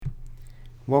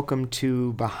Welcome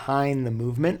to Behind the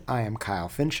Movement. I am Kyle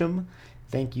Fincham.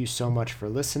 Thank you so much for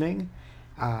listening.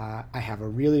 I have a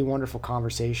really wonderful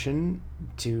conversation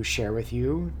to share with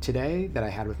you today that I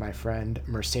had with my friend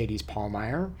Mercedes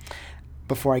Pahlmeyer.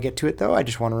 Before I get to it, though, I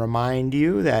just want to remind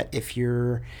you that if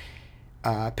you're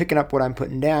picking up what I'm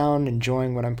putting down,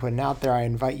 enjoying what I'm putting out there, I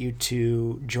invite you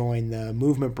to join the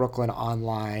Movement Brooklyn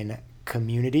online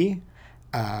community.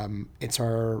 It's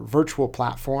our virtual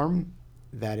platform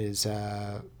that is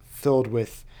filled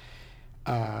with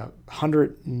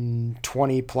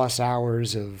 120 plus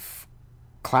hours of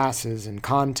classes and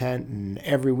content. And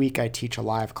every week I teach a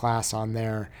live class on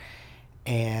there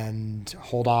and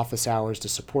hold office hours to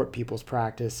support people's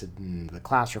practice. And the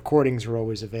class recordings are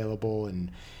always available.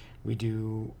 And we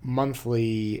do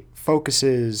monthly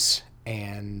focuses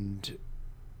and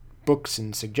books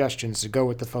and suggestions to go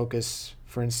with the focus.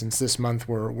 For instance, this month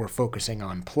we're focusing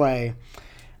on play.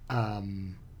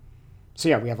 So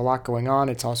yeah, we have a lot going on.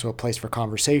 It's also a place for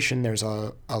conversation. There's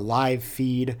a live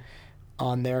feed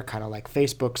on there, kind of like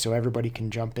Facebook, so everybody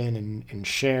can jump in and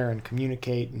share and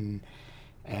communicate and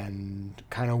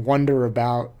kind of wonder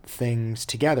about things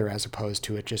together as opposed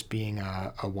to it just being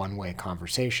a one-way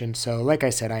conversation. So like I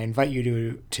said, I invite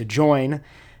you to join.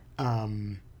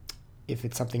 If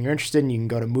it's something you're interested in, you can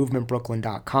go to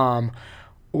movementbrooklyn.com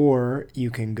or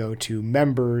you can go to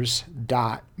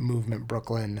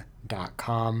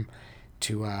members.movementbrooklyn.com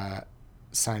to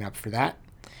sign up for that.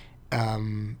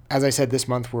 As I said, this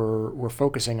month we're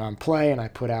focusing on play, and I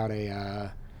put out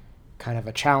a kind of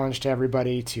a challenge to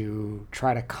everybody to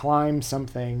try to climb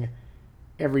something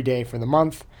every day for the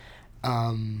month.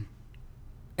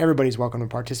 Everybody's welcome to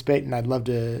participate, and I'd love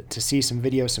to see some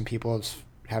videos. Some people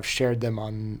have shared them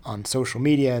on social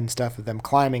media and stuff of them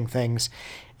climbing things,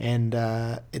 and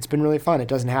it's been really fun. It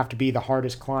doesn't have to be the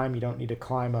hardest climb. You don't need to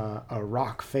climb a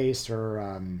rock face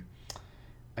or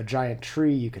a giant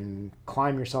tree. You can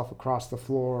climb yourself across the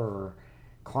floor or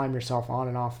climb yourself on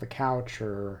and off the couch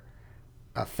or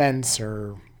a fence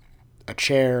or a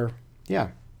chair.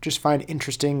 Yeah, just find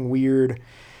interesting, weird,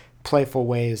 playful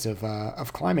ways of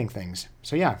climbing things.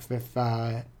 So yeah,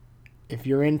 if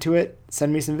you're into it,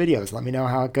 send me some videos. Let me know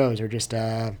how it goes, or just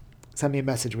send me a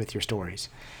message with your stories.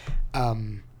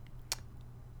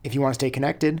 If you want to stay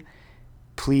connected,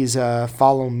 please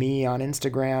follow me on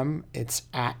Instagram. It's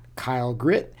at Kyle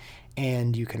Grit.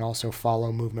 And you can also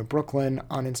follow Movement Brooklyn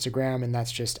on Instagram, and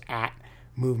that's just at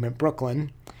Movement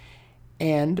Brooklyn.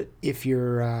 And if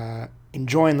you're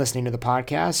enjoying listening to the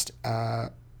podcast,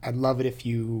 I'd love it if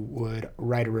you would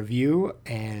write a review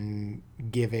and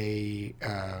give a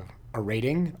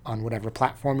rating on whatever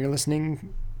platform you're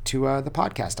listening to the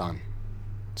podcast on.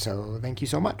 So thank you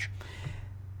so much.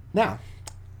 Now,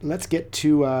 let's get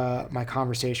to my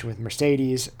conversation with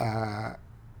Mercedes,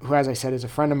 who, as I said, is a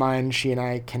friend of mine. She and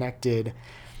I connected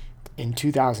in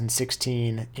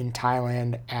 2016 in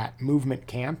Thailand at Movement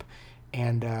Camp.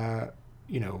 And,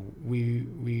 we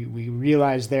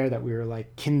realized there that we were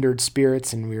like kindred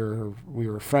spirits, and we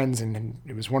were friends. And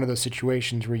it was one of those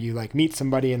situations where you like meet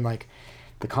somebody and like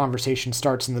the conversation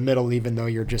starts in the middle, even though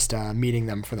you're just meeting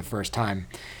them for the first time.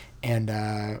 And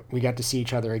we got to see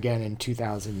each other again in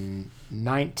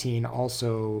 2019,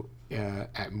 also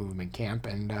at Movement Camp.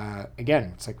 And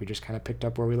again, it's like we just kind of picked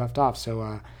up where we left off.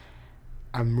 So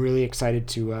I'm really excited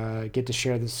to get to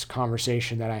share this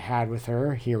conversation that I had with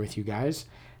her here with you guys.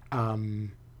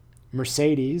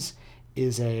 Mercedes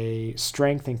is a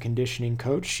strength and conditioning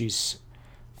coach. She's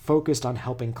focused on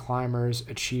helping climbers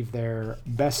achieve their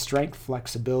best strength,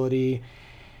 flexibility,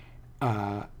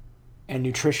 and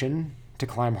nutrition to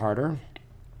climb harder.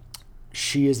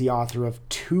 She is the author of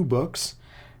 2 books,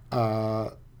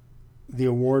 the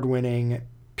award-winning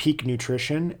Peak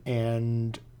Nutrition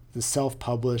and the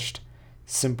self-published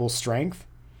Simple Strength.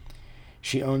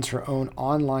 She owns her own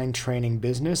online training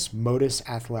business, Modus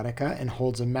Athletica, and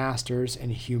holds a master's in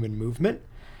human movement.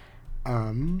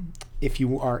 If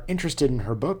you are interested in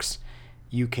her books,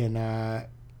 you can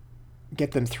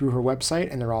get them through her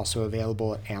website, and they're also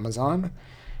available at Amazon.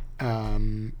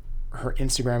 Her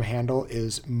Instagram handle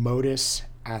is Modus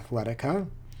Athletica.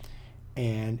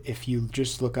 And if you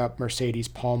just look up Mercedes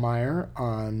Pahlmeyer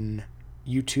on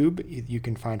YouTube, you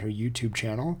can find her YouTube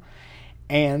channel.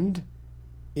 And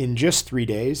in just 3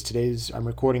 days, I'm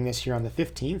recording this here on the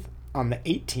 15th, on the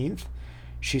 18th,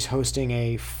 she's hosting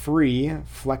a free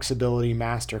flexibility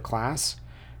masterclass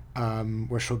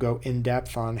where she'll go in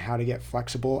depth on how to get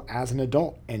flexible as an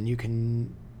adult. And you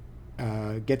can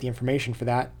get the information for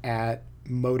that at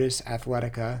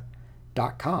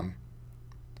modusathletica.com.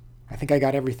 think I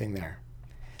got everything there.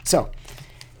 So,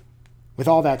 with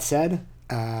all that said,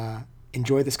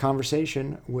 enjoy this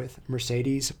conversation with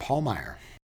Mercedes Pallmeyer.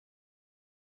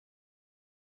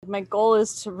 My goal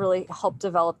is to really help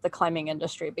develop the climbing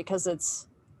industry because it's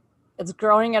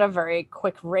growing at a very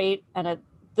quick rate, and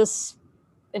this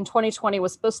in 2020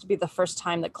 was supposed to be the first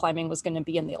time that climbing was going to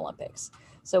be in the Olympics.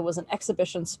 So it was an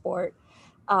exhibition sport.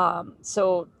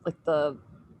 So like the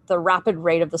rapid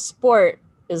rate of the sport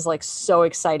is like so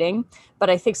exciting, but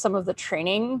I think some of the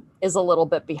training is a little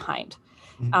bit behind.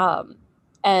 Mm-hmm.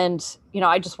 And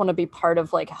I just want to be part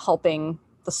of like helping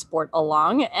the sport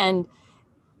along. And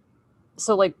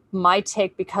so like my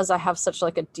take, because I have such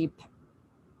like a deep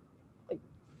like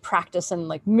practice in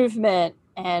like movement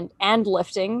and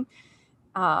lifting,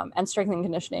 and strength and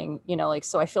conditioning, like,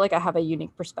 so I feel like I have a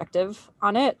unique perspective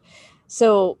on it.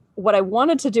 So what I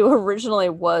wanted to do originally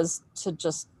was to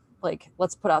just like,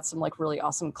 let's put out some like really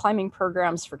awesome climbing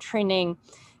programs for training.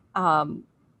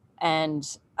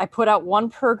 And I put out one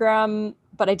program,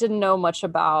 but I didn't know much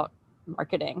about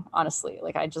marketing, honestly.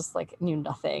 Like I just like knew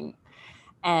nothing.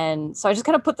 And so I just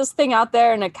kind of put this thing out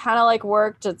there and it kind of like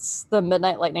worked. It's the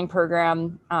Midnight Lightning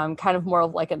program, kind of more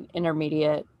of like an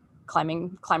intermediate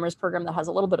climbers program that has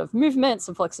a little bit of movement,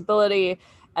 some flexibility,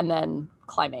 and then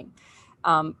climbing.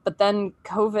 But then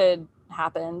COVID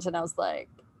happened and I was like,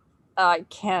 I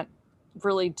can't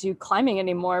really do climbing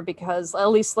anymore, because at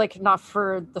least like not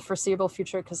for the foreseeable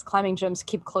future, because climbing gyms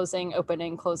keep closing,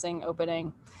 opening, closing,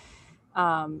 opening.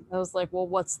 I was like, well,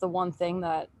 what's the one thing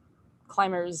that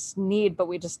climbers need but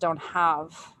we just don't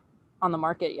have on the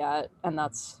market yet? And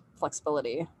that's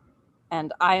flexibility.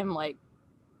 And I am like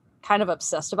kind of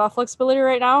obsessed about flexibility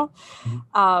right now,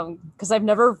 because I've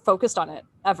never focused on it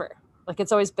ever. Like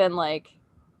it's always been like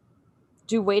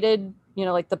do weighted,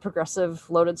 like the progressive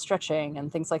loaded stretching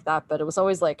and things like that, but it was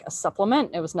always like a supplement.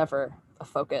 It was never a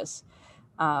focus.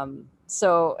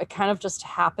 So it kind of just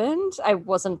happened. I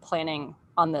wasn't planning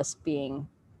on this being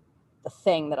the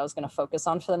thing that I was going to focus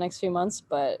on for the next few months,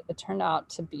 but it turned out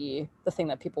to be the thing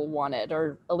that people wanted,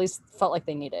 or at least felt like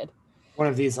they needed. One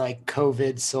of these like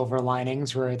COVID silver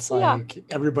linings where it's Yeah. like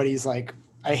everybody's like,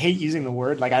 I hate using the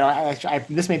word, like I don't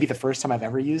actually, this may be the first time I've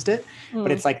ever used it,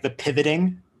 but it's like the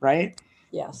pivoting, right?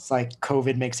 Yes. It's like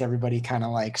COVID makes everybody kind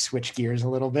of like switch gears a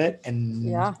little bit. And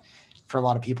Yeah. for a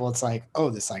lot of people, it's like, oh,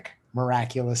 this like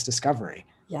miraculous discovery.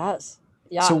 Yes. So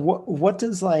Yeah. what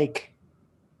does like,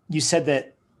 you said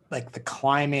that like the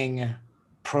climbing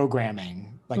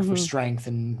programming, like for Mm-hmm. strength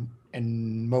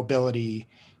and mobility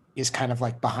is kind of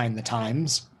like behind the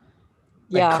times.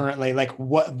 Like Yeah. currently, like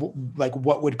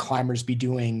what would climbers be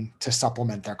doing to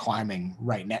supplement their climbing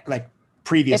right now, like If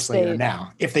previously or they,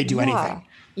 now, if they do yeah. anything?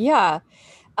 Yeah.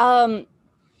 Um,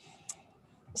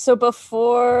 so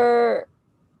before,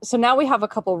 so now we have a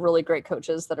couple really great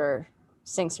coaches that are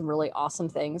saying some really awesome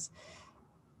things.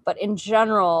 But in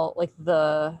general, like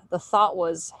the thought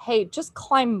was, hey, just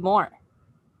climb more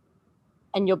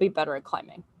and you'll be better at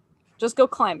climbing. Just go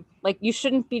climb. Like you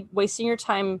shouldn't be wasting your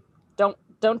time.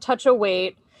 Don't touch a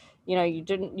weight. You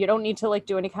don't need to like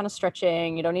do any kind of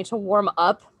stretching. You don't need to warm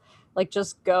up. Like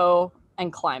just go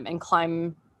and climb,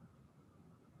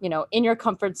 in your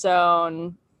comfort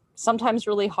zone, sometimes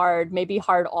really hard, maybe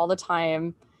hard all the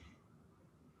time.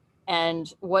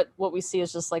 And what we see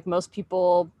is just like most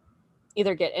people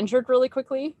either get injured really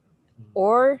quickly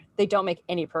or they don't make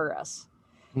any progress,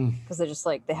 Mm. because they're just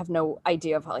like they have no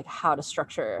idea of like how to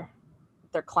structure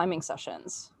their climbing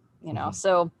sessions. Mm-hmm.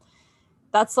 So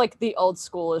that's like the old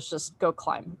school, is just go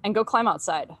climb and go climb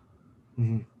outside.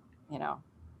 Mm-hmm. Right.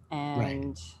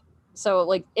 And so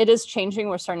like it is changing.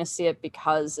 We're starting to see it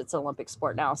because it's an Olympic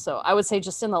sport now. So I would say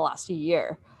just in the last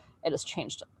year it has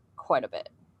changed quite a bit.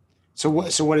 So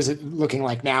what is it looking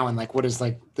like now, and like what is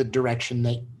like the direction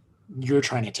that you're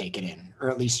trying to take it in, or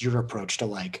at least your approach to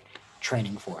like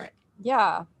training for it?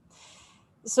 Yeah.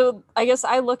 So I guess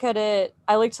I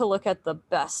like to look at the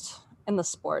best in the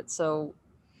sport. So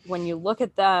when you look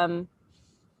at them,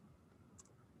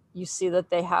 you see that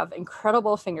they have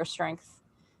incredible finger strength,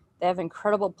 they have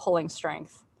incredible pulling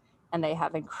strength, and they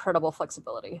have incredible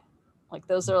flexibility. Like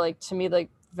those are like, to me, like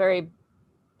very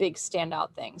big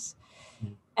standout things.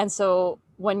 Mm-hmm. And so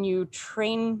when you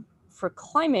train for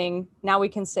climbing, now we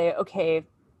can say, okay,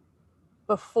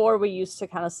 before we used to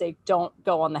kind of say, don't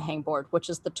go on the hangboard, which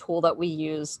is the tool that we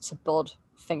use to build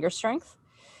finger strength.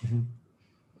 Mm-hmm.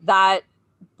 That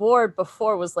board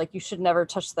before was like, you should never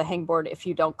touch the hangboard if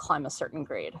you don't climb a certain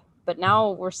grade. But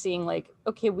now we're seeing like,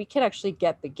 okay, we can actually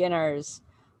get beginners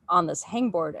on this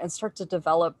hangboard and start to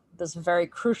develop this very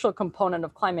crucial component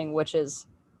of climbing, which is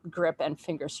grip and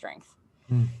finger strength.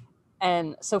 Mm-hmm.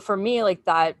 And so for me, like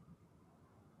that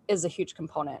is a huge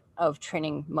component of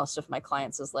training most of my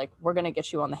clients, is like, we're going to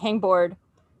get you on the hangboard.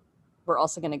 we're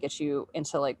also going to get you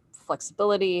into like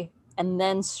flexibility and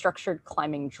then structured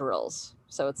climbing drills.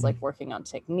 So it's like working on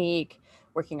technique,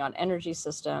 working on energy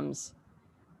systems.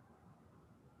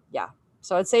 Yeah.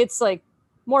 So I'd say it's like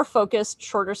more focused,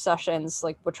 shorter sessions.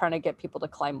 Like we're trying to get people to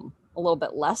climb a little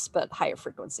bit less, but higher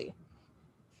frequency.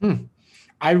 Hmm.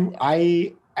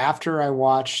 I after I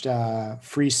watched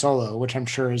Free Solo, which I'm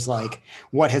sure is like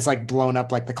what has like blown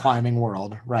up like the climbing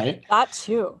world, right? That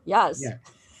too. Yes. Yeah.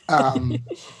 Um,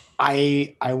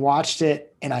 I watched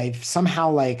it and I somehow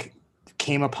like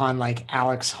came upon like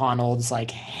Alex Honnold's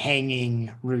like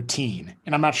hanging routine.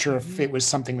 And I'm not sure if Mhm. it was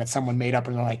something that someone made up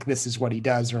and like this is what he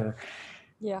does or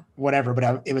Yeah. whatever,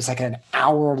 but it was like an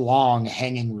hour long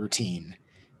hanging routine,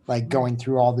 like Mm. going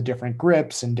through all the different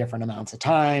grips and different amounts of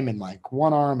time and like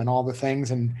one arm and all the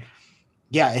things. And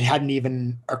yeah, it hadn't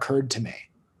even occurred to me,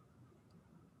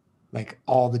 like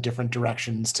all the different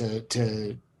directions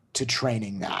to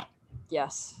training that.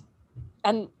 Yes.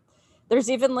 And there's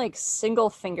even like single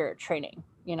finger training,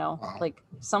 you know, Wow. like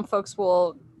some folks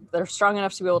will, they're strong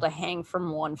enough to be able to hang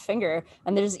from one finger.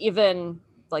 And there's even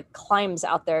like climbs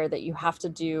out there that you have to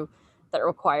do that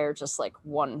require just like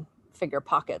one finger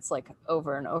pockets, like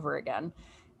over and over again.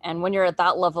 And when you're at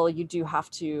that level, you do have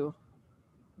to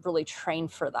really train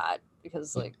for that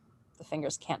because like the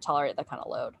fingers can't tolerate that kind of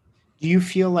load. Do you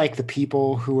feel like the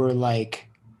people who are like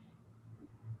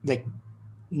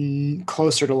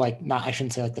closer to like not I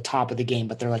shouldn't say like the top of the game,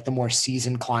 but they're like the more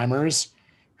seasoned climbers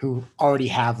who already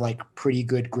have like pretty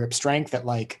good grip strength that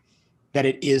like that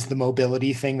it is the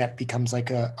mobility thing that becomes like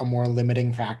a more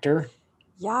limiting factor?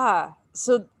 Yeah.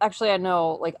 So actually, I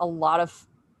know like a lot of,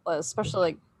 especially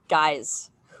like guys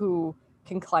who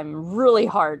can climb really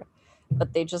hard,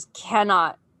 but they just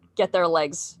cannot get their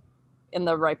legs in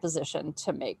the right position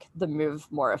to make the move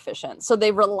more efficient. So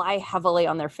they rely heavily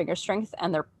on their finger strength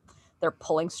and their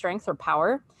pulling strength or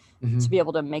power to be Mm-hmm.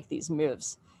 able to make these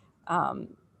moves. Um,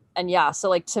 and yeah, so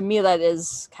like to me, that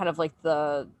is kind of like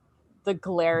the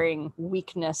glaring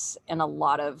weakness in a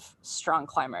lot of strong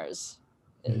climbers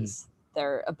Mm-hmm. is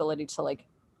their ability to like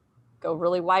go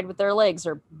really wide with their legs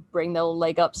or bring their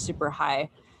leg up super high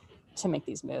to make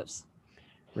these moves.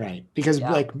 Right. Because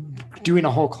Yeah. like doing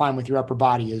a whole climb with your upper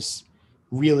body is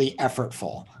really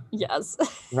effortful, Yes.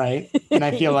 right? And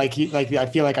I feel like I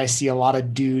feel like I see a lot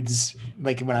of dudes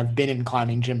like when I've been in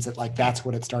climbing gyms that like that's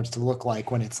what it starts to look like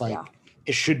when it's Yeah. like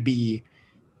it should be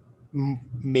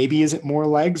maybe is it more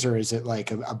legs or is it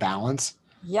like a balance?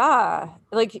 Yeah.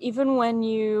 Like even when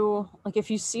you like if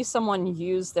you see someone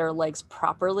use their legs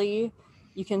properly,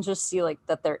 you can just see like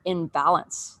that they're in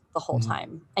balance the whole Mhm.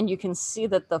 time. And you can see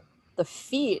that the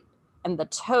feet and the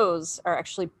toes are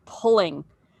actually pulling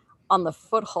on the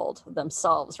foothold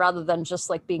themselves rather than just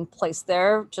like being placed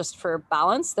there just for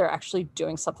balance. They're actually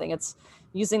doing something. It's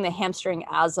using the hamstring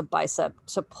as a bicep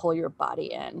to pull your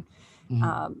body in.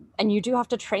 Mhm. And you do have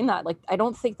to train that. Like, I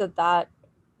don't think that that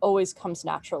always comes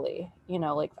naturally. You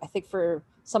know, like I think for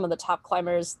some of the top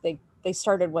climbers, they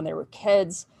started when they were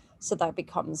kids, so that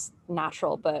becomes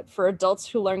natural. But for adults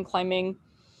who learn climbing,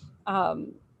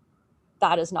 um,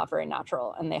 that is not very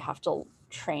natural, and they have to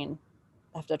train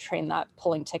that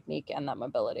pulling technique and that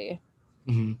mobility.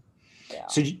 Mhm. Yeah.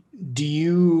 So do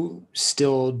you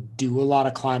still do a lot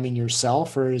of climbing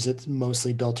yourself or is it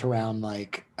mostly built around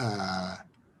like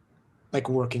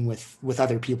working with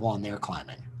other people on their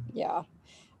climbing? Yeah.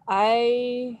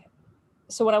 I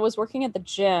so when I was working at the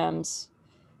gyms,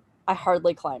 I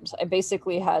hardly climbed. I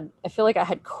feel like I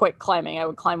had quit climbing. I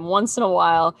would climb once in a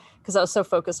while because I was so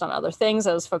focused on other things.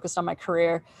 I was focused on my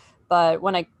career. But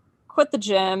when I quit the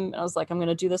gym and I was like, I'm going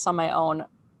to do this on my own,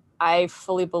 I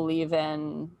fully believe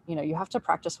in, you know, you have to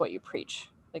practice what you preach.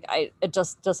 It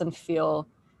just doesn't feel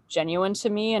genuine to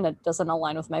me and it doesn't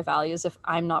align with my values if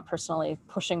I'm not personally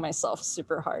pushing myself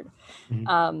super hard. Mhm.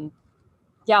 Um,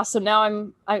 yeah. So now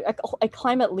I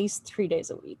climb at least 3 days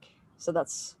a week. So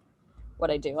that's what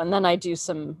I do. And then I do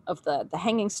some of the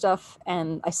hanging stuff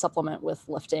and I supplement with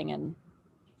lifting and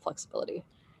flexibility.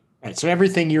 Right. So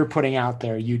everything you're putting out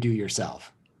there, you do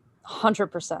yourself.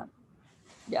 100%.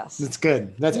 Yes. That's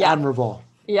good. That's Yeah. admirable.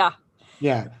 Yeah.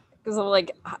 Yeah. Because I'm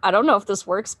like, I don't know if this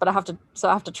works, but I have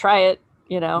to try it,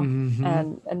 you know, Hmm.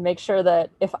 and make sure that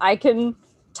if I can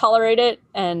tolerate it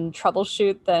and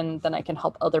troubleshoot, then I can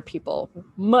help other people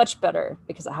much better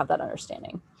because I have that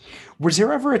understanding. Was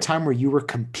there ever a time where you were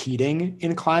competing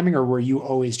in climbing, or were you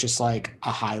always just like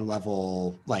a high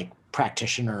level like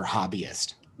practitioner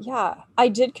hobbyist? Yeah, I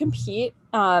did compete.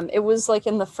 It was like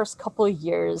in the first couple of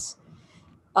years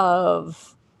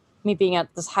of me being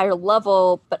at this higher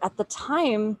level, but at the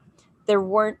time, there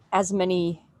weren't as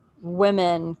many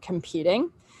women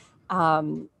competing.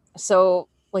 Um, so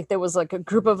like there was like a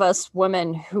group of us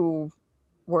women who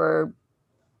were,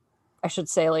 I should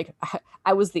say, like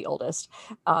I was the oldest.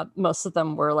 Most of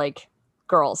them were like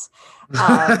girls.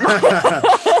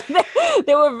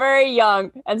 They were very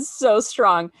young and so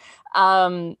strong.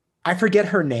 I forget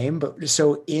her name, but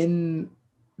so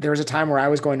there was a time where I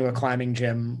was going to a climbing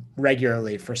gym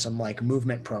regularly for some like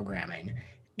movement programming,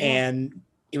 Yeah. and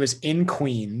it was in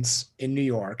Queens in New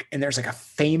York, and there's like a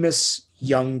famous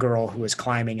young girl who was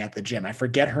climbing at the gym. I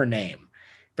forget her name,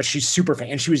 but she's super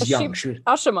famous, and she was Is she young. She was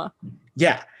Ashima?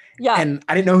 yeah. Yeah. And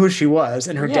I didn't know who she was.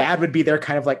 And her Yeah. dad would be there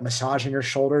kind of like massaging her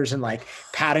shoulders and like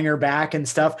patting her back and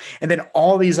stuff. And then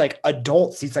all these like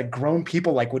adults, these like grown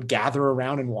people like would gather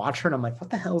around and watch her. And I'm like, what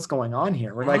the hell is going on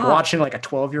here? We're like Yeah. watching like a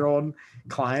 12-year-old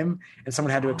climb, and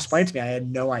someone had to explain Yes. to me. I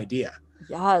had no idea.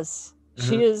 Yes.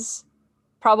 She Mhm. is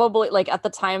probably like at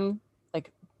the time,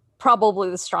 like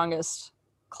probably the strongest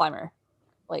climber,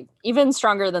 like even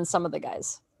stronger than some of the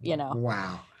guys, you know.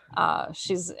 Wow.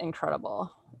 She's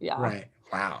incredible. Yeah. Right.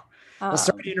 Wow. Well,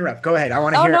 sorry Um, to interrupt. Go ahead. I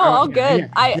want to oh hear. no, all Yeah, good. yeah,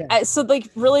 I, yeah. I so like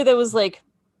really there was like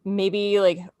maybe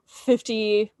like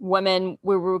 50 women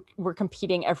were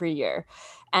competing every year.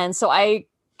 And so I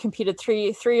competed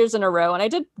three years in a row, and I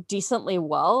did decently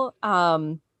well.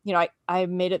 You know, I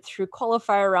made it through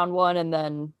qualifier round one, and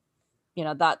then you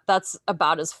know that's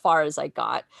about as far as I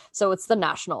got. So it's the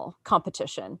national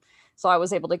competition. So I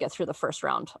was able to get through the first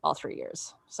round all 3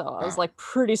 years. So I was Wow. like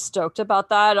pretty stoked about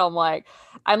that. I'm like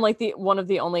the one of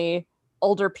the only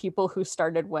older people who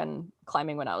started when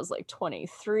climbing when I was like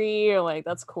 23. Like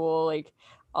that's cool. Like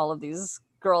all of these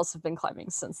girls have been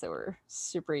climbing since they were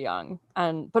super young.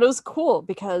 But it was cool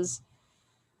because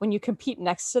when you compete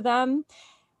next to them,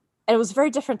 and it was very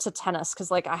different to tennis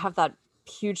because like I have that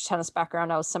huge tennis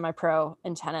background. I was semi-pro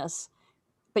in tennis,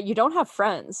 but you don't have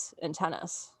friends in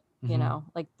tennis. You Mhm. know,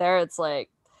 like there it's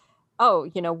like, oh,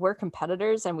 you know, we're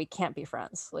competitors and we can't be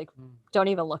friends. Like, don't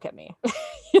even look at me.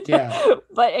 You Yeah. know?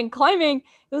 But in climbing,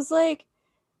 it was like,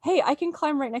 hey, I can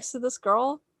climb right next to this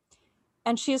girl,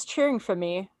 and she's cheering for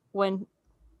me when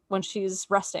she's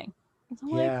resting. I'm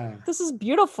like, Yeah. this is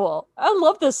beautiful. I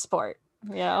love this sport.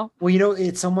 You know? Well,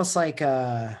 it's almost like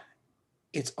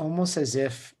it's almost as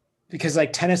if because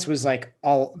like tennis was like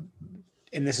all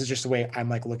and this is just the way I'm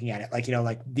like looking at it. Like,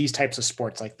 like these types of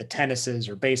sports, like the tennises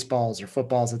or baseballs or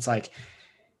footballs, it's like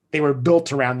they were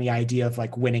built around the idea of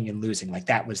like winning and losing. Like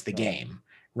that was the Right. game, Yeah.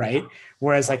 right?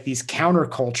 Whereas like these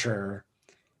counterculture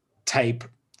type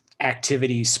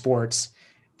activity sports,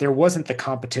 there wasn't the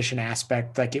competition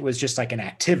aspect. Like it was just like an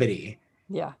activity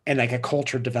Yeah. and like a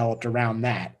culture developed around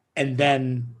that. And Yeah.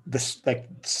 then this like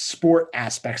sport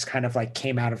aspects kind of like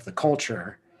came out of the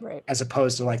culture Right. as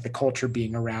opposed to like the culture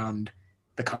being around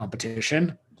the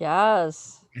competition.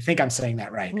 Yes. I think I'm saying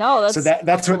that right. No, So that's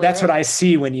absolutely that's what right. I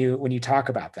see when you talk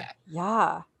about that.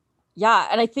 Yeah. Yeah.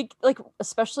 And I think, like,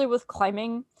 especially with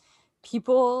climbing,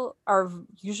 people are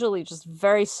usually just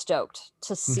very stoked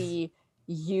to see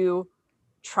you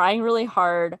trying really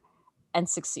hard and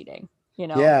succeeding. You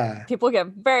know, Yeah. people get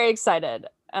very excited.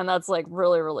 And that's like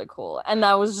really, really cool. And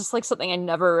that was just like something I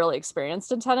never really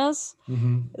experienced in tennis.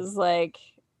 Mm-hmm. Is like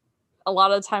a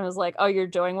lot of the time is like, oh, you're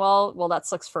doing well. Well, that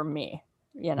sucks for me,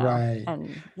 you know? Right.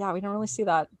 And yeah, we don't really see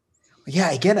that.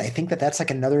 Yeah. Again, I think that that's like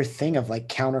another thing of like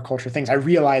counterculture things. I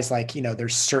realize like,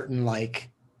 there's certain like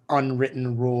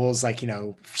unwritten rules, like,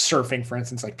 surfing, for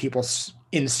instance, like people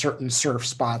in certain surf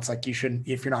spots, like you shouldn't,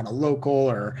 if you're not a local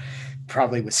or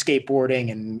probably with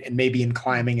skateboarding and maybe in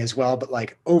climbing as well. But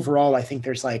like overall, I think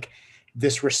there's like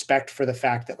this respect for the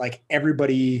fact that like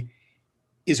everybody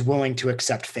is willing to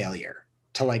accept failure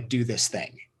to like do this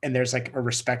thing. And there's like a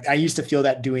respect. I used to feel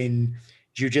that doing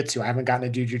jujitsu. I haven't gotten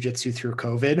to do jujitsu through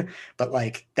COVID, but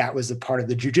like that was a part of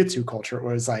the jujitsu culture. It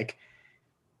was like,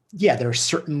 yeah, there are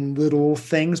certain little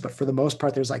things, but for the most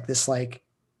part, there's like this, like,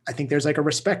 I think there's like a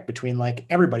respect between like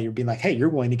everybody being like, hey, you're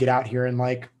willing to get out here and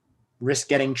like risk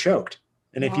getting choked.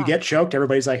 And if you Yeah. get choked,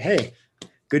 everybody's like, hey,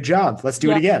 good job. Let's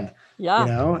do it Yeah. again. Yeah.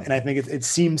 And I think it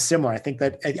seems similar. I think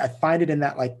that I find it in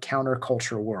that like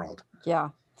counterculture world.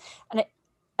 Yeah. And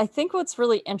I think what's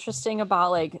really interesting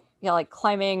about like, yeah, like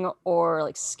climbing or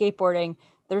like skateboarding,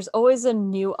 there's always a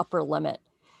new upper limit.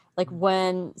 Like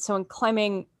so in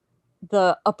climbing,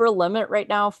 the upper limit right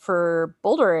now for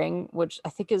bouldering, which I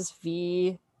think is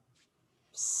V17.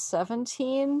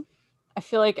 I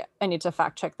feel like I need to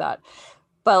fact check that.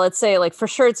 But let's say like for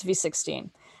sure it's V16.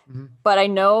 Mm-hmm. But I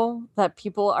know that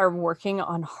people are working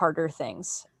on harder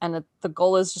things, and the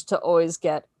goal is just to always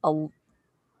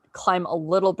climb a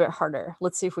little bit harder.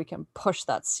 Let's see if we can push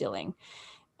that ceiling.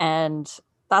 And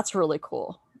that's really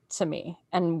cool to me.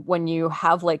 And when you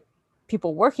have like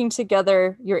people working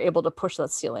together, you're able to push that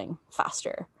ceiling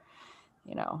faster,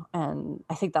 you know. And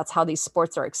I think that's how these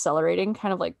sports are accelerating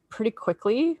kind of like pretty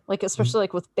quickly, like especially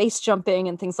like with base jumping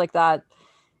and things like that.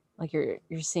 Like you're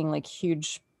seeing like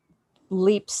huge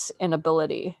leaps in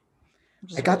ability,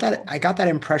 which is really cool. I got that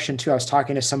impression too. I was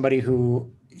talking to somebody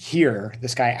who here,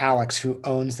 this guy Alex, who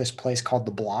owns this place called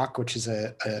The Block, which is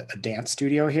a dance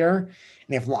studio here. And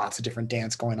they have lots of different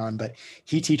dance going on, but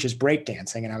he teaches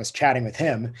breakdancing. And I was chatting with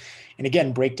him. And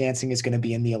again, breakdancing is going to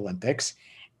be in the Olympics.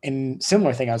 And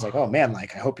similar thing, I was like, oh man,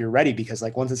 like I hope you're ready, because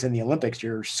like once it's in the Olympics,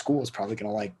 your school is probably going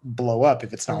to like blow up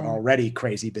if it's not already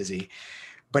crazy busy.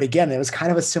 But again, it was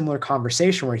kind of a similar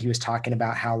conversation where he was talking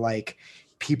about how like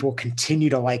people continue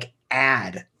to like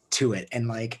add to it and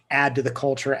like add to the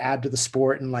culture, add to the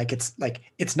sport. And like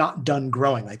it's not done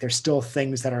growing. Like there's still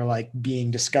things that are like being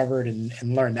discovered and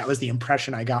learned. That was the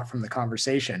impression I got from the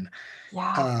conversation.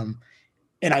 Yeah.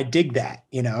 And I dig that,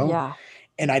 you know? Yeah.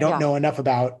 And I don't know enough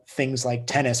about things like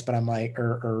tennis, but I'm like,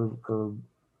 or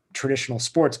traditional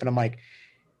sports, but I'm like,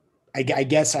 I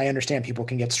guess I understand people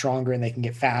can get stronger and they can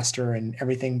get faster and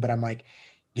everything, but I'm like,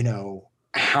 you know,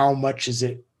 how much is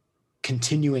it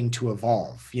continuing to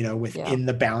evolve, you know, within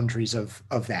the boundaries of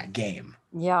that game?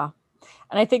 Yeah.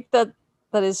 And I think that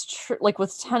is true. Like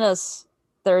with tennis,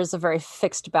 there's a very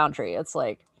fixed boundary. It's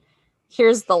like,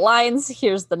 here's the lines,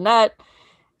 here's the net.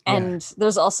 And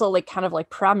there's also like kind of like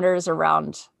parameters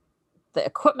around the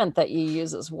equipment that you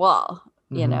use as well,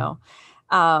 you know?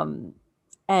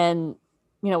 And,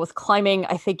 you know, with climbing,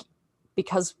 I think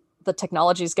because the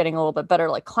technology is getting a little bit better,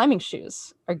 like climbing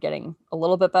shoes are getting a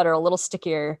little bit better, a little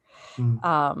stickier,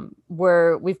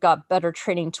 where we've got better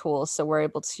training tools. So we're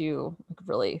able to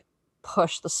really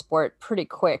push the sport pretty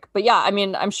quick. But yeah, I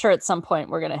mean, I'm sure at some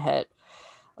point we're going to hit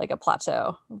like a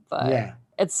plateau, but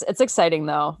it's exciting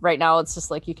though. Right now, it's just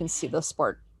like, you can see the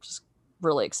sport just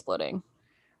really exploding.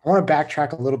 I want to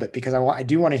backtrack a little bit because I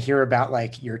do want to hear about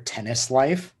like your tennis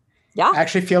life. Yeah. I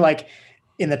actually feel like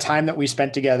in the time that we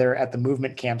spent together at the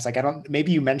movement camps, like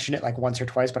maybe you mentioned it like once or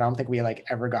twice, but I don't think we like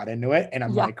ever got into it. And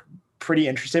I'm like pretty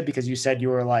interested because you said you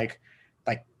were like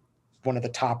one of the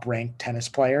top ranked tennis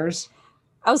players.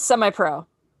 I was semi-pro.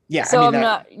 Yeah. So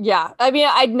I mean,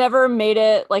 I'd never made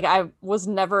it. Like I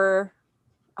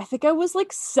think I was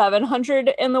like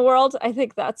 700 in the world. I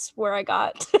think that's where I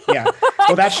got. Yeah.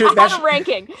 Well, that's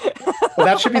ranking. Well,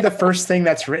 that should be the first thing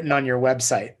that's written on your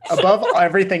website. Above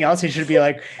everything else, you should be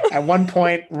like, at one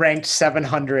point ranked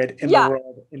 700 in the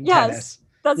world in tennis.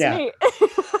 That's me.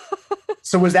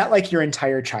 So was that like your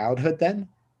entire childhood then?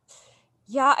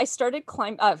 Yeah, I started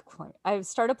I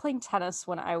started playing tennis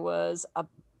when I was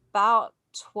about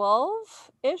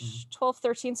 12-ish, 12,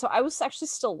 13. So I was actually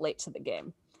still late to the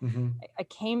game. I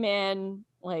came in,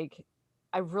 like,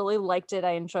 I really liked it.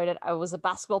 I enjoyed it. I was a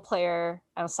basketball player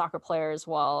and a soccer player as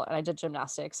well. And I did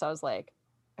gymnastics. So I was like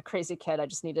a crazy kid. I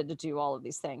just needed to do all of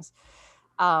these things.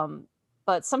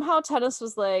 But somehow tennis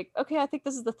was like, okay, I think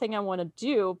this is the thing I want to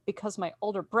do, because my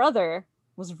older brother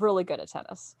was really good at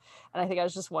tennis. And I think I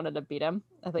just wanted to beat him.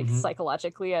 I think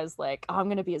psychologically, I was like, oh, I'm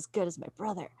going to be as good as my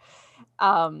brother.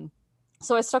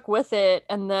 So I stuck with it.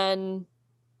 And then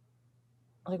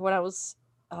like when I was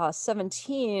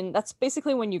 17, that's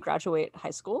basically when you graduate high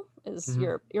school, is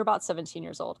you're about 17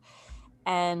 years old,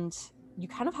 and you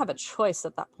kind of have a choice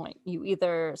at that point.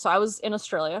 So I was in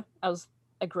Australia.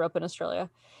 I grew up in Australia,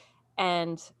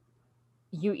 and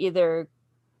you either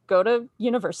go to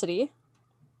university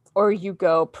or you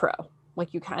go pro.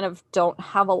 Like you kind of don't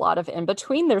have a lot of in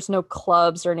between. There's no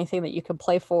clubs or anything that you can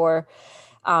play for.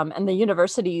 And the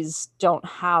universities don't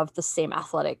have the same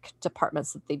athletic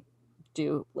departments that they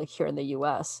do like here in the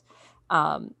US.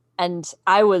 And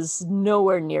I was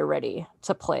nowhere near ready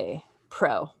to play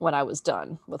pro when I was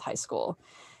done with high school.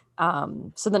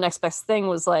 So the next best thing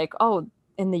was like, oh,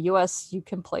 in the US you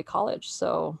can play college.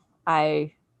 So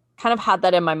I kind of had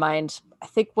that in my mind. I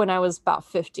think when I was about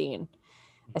 15,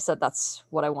 I said, that's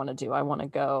what I want to do. I want to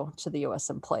go to the US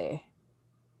and play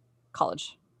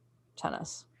college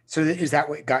tennis. So is that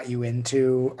what got you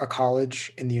into a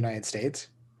college in the United States?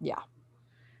 Yeah.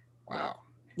 Wow.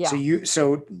 Yeah.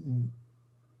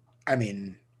 I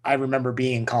mean, I remember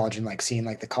being in college and like seeing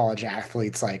like the college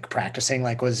athletes like practicing.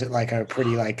 Like, was it like a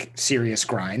pretty like serious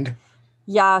grind?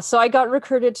 Yeah. So I got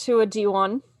recruited to a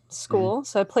D1 school.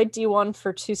 So I played D1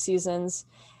 for 2 seasons,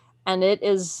 and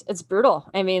it's brutal.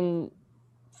 I mean,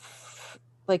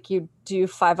 like you do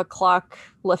 5 o'clock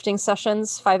lifting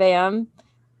sessions, 5 a.m.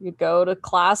 You go to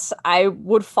class. I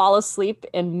would fall asleep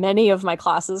in many of my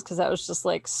classes because I was just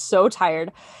like so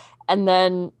tired. And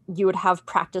then you would have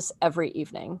practice every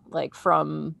evening, like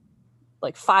from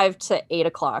like 5 to 8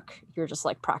 o'clock. You're just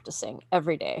like practicing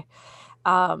every day.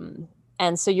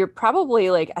 And so you're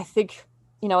probably like, I think,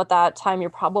 at that time you're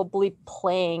probably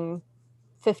playing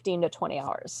 15 to 20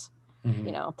 hours,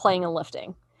 playing and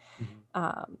lifting.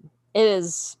 It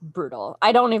is brutal.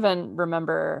 I don't even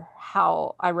remember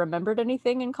how I remembered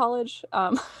anything in college. I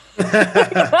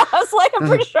was like, I'm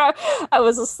pretty sure I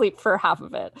was asleep for half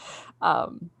of it.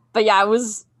 But yeah, it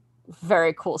was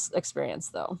very cool experience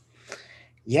though.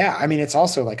 Yeah, I mean, it's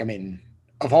also like, I mean,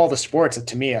 of all the sports,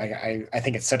 to me, I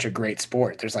think it's such a great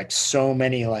sport. There's like so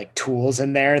many like tools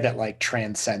in there that like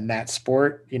transcend that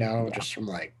sport, Yeah. just from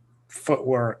like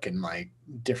footwork and like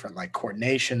different like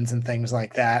coordinations and things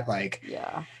like that. Like,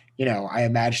 Yeah. I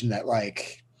imagine that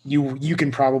like you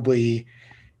can probably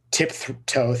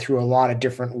tiptoe through a lot of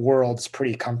different worlds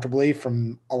pretty comfortably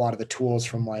from a lot of the tools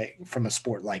from a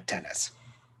sport like tennis.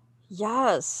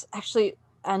 Yes, actually,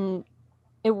 and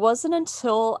it wasn't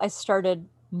until I started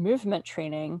movement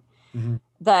training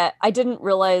that I didn't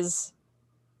realize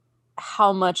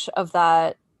how much of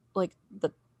that, like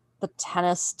the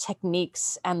tennis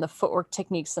techniques and the footwork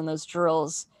techniques and those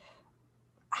drills,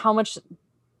 how much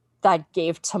that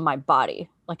gave to my body.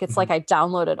 Like it's like I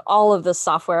downloaded all of this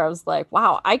software. I was like,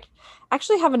 wow, I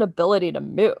actually have an ability to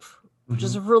move, which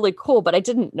is really cool. But I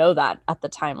didn't know that at the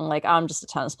time. I'm like, I'm just a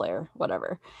tennis player,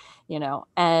 whatever,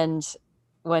 And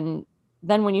when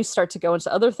you start to go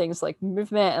into other things like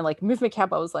movement and like movement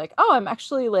camp, I was like, oh, I'm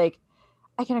actually like,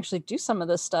 I can actually do some of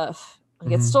this stuff.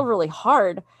 Like it's still really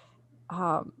hard.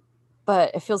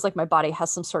 But it feels like my body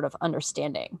has some sort of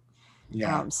understanding.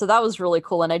 Yeah. So that was really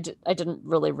cool. And I didn't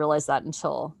really realize that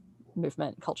until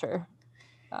movement culture.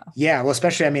 Yeah. Well,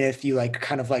 especially, I mean, if you like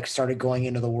kind of like started going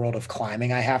into the world of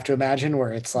climbing, I have to imagine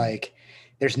where it's like,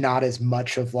 there's not as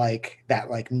much of like that,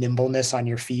 like nimbleness on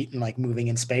your feet and like moving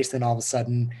in space. Then all of a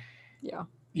sudden, Yeah,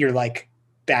 you're like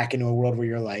back into a world where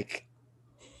you're like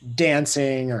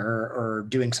dancing or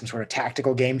doing some sort of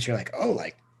tactical games. You're like, oh,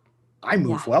 like I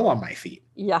move well on my feet.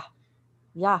 Yeah.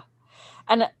 Yeah.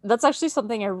 And that's actually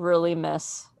something I really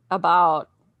miss about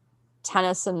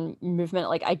tennis and movement.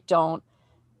 Like I don't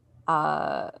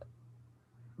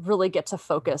really get to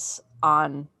focus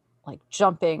on like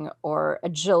jumping or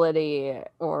agility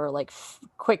or like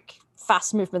quick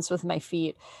fast movements with my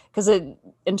feet, because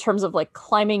in terms of like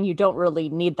climbing you don't really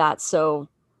need that, so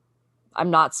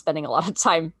I'm not spending a lot of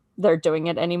time there doing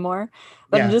it anymore,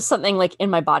 but it is something like in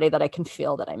my body that I can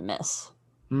feel that I miss.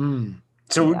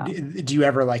 So do you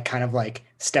ever like kind of like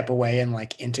step away and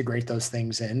like integrate those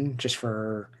things in just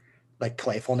for like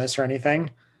playfulness or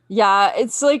anything? Yeah,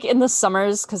 it's like in the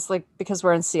summers, because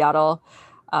we're in Seattle,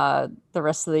 the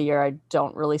rest of the year I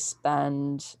don't really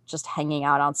spend just hanging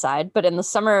out outside. But in the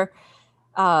summer,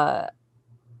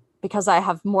 because I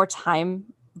have more time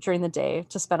during the day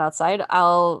to spend outside,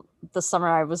 this summer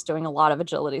I was doing a lot of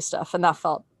agility stuff, and that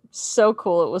felt so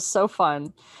cool. It was so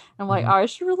fun. I'm like, oh, I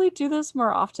should really do this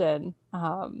more often.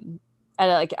 And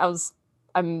like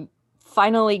I'm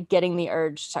finally getting the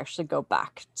urge to actually go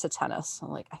back to tennis.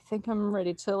 I'm like, I think I'm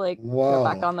ready to like go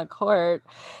back on the court,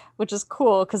 which is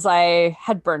cool because I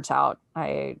had burnt out.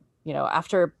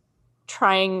 After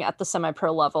trying at the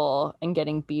semi-pro level and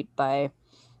getting beat by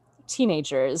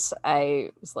teenagers,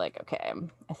 I was like, okay,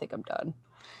 I think I'm done.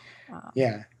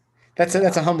 Yeah. That's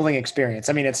a humbling experience.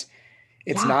 I mean, it's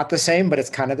not the same, but it's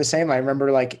kind of the same. I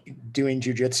remember like doing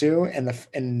jujitsu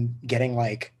and getting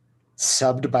like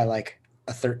subbed by like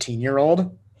a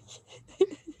 13-year-old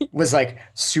was like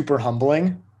super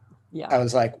humbling. Yeah. I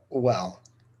was like, well,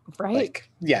 right. Like,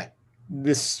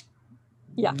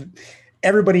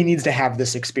 everybody needs to have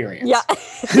this experience.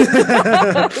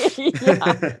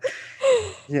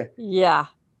 Yeah.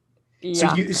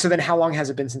 Yeah. So then how long has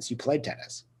it been since you played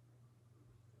tennis?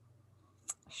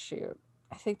 Shoot.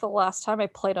 I think the last time I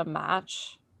played a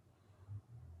match,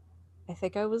 I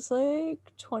think I was like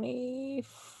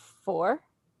 24.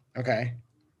 Okay.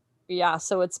 Yeah,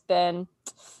 so it's been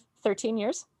 13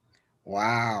 years.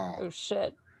 Wow. Oh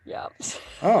shit. Yeah.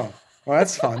 Oh, well,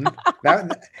 that's fun.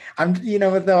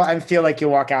 I feel like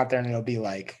you'll walk out there and it'll be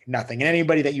like nothing. And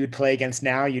anybody that you would play against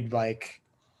now, you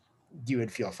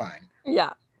would feel fine.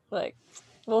 Yeah. Like,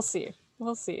 we'll see.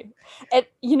 And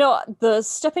the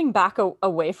stepping back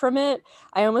away from it,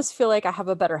 I almost feel like I have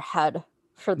a better head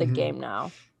for the game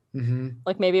now.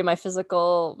 Like maybe my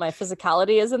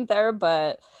physicality isn't there,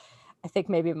 but I think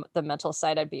maybe the mental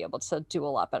side I'd be able to do a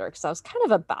lot better, because I was kind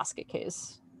of a basket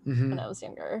case when I was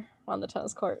younger on the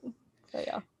tennis court. So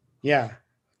yeah. Yeah.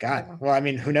 God. Yeah. Well, I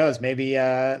mean, who knows? Maybe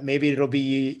it'll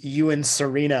be you and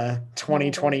Serena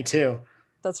 2022.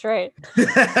 That's right.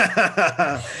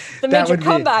 The major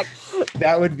comeback.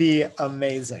 That would be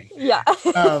amazing. Yeah.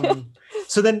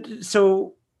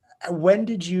 So when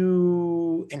did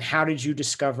you and how did you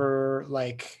discover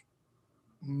like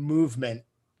movement,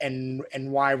 and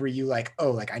why were you like, oh,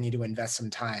 like I need to invest some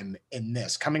time in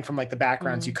this, coming from like the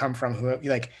backgrounds you Mm, come from, who you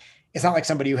like, it's not like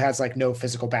somebody who has like no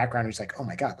physical background who's like, oh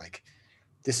my God, like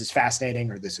this is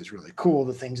fascinating, or this is really cool,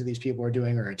 the things that these people are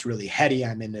doing, or it's really heady,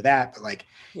 I'm into that. But like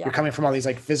you're yeah. coming from all these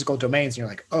like physical domains and you're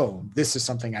like, oh, this is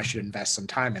something I should invest some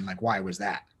time in. Like, why was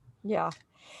that? Yeah.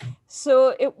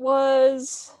 So it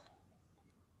was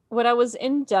when I was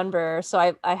in Denver. So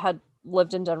I had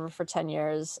lived in Denver for 10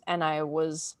 years, and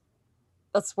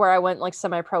that's where I went like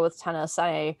semi-pro with tennis.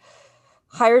 I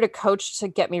hired a coach to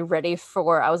get me ready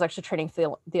for, I was actually training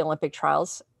for the Olympic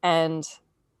trials. And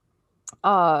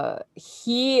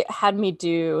he had me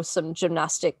do some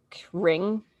gymnastic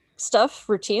ring stuff,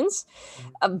 routines,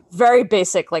 very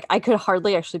basic. Like I could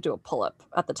hardly actually do a pull-up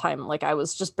at the time. Like I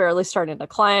was just barely starting to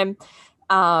climb.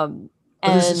 Um, So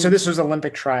and this was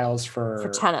Olympic trials for for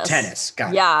tennis. tennis.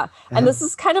 Got it. Yeah. And Uh-huh. this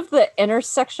is kind of the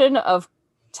intersection of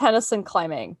tennis and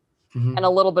climbing and a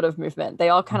Mm-hmm. little bit of movement. They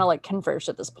all kind of like converged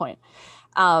at this point.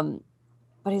 Um,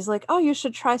 but he's like, "Oh, you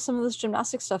should try some of this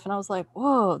gymnastic stuff." And I was like,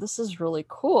 "Whoa, this is really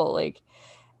cool." Like,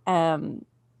 um,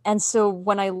 and so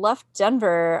when I left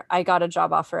Denver, I got a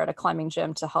job offer at a climbing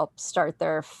gym to help start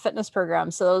their fitness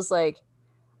program. So that was like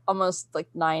almost like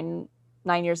nine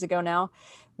years ago now.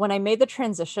 When I made the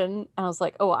transition, and I was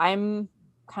like, "Oh, I'm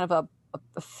kind of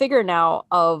a figure now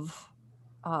of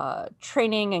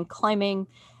training and climbing.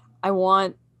 I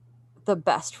want the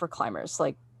best for climbers."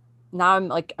 Like now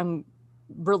I'm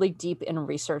really deep in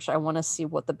research. I want to see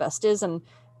what the best is, and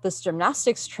this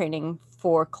gymnastics training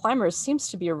for climbers seems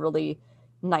to be a really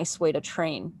nice way to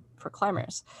train for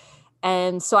climbers.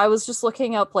 And so I was just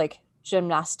looking up like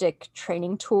gymnastic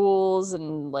training tools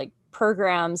and like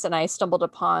programs, and I stumbled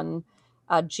upon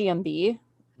GMB,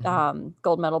 Mm-hmm.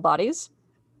 Gold Medal Bodies,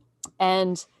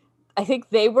 and I think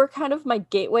they were kind of my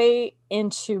gateway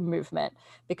into movement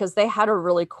because they had a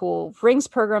really cool rings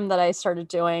program that I started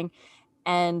doing.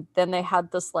 And then they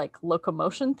had this like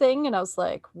locomotion thing, and I was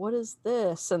like, what is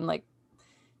this? And like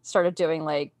started doing,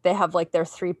 like, they have like their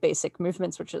three basic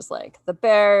movements, which is like the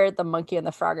bear, the monkey, and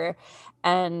the frogger.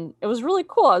 And it was really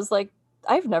cool. I was like,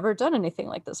 I've never done anything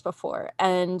like this before.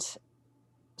 And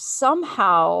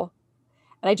somehow,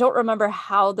 and I don't remember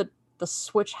how the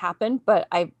switch happened, but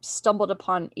I stumbled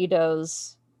upon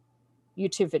Ito's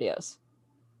YouTube videos,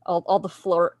 all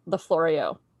the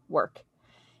Florio work.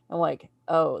 I'm like,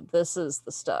 oh, this is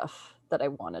the stuff that I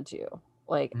want to do.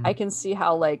 Like, I can see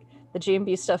how like the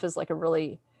GMB stuff is like a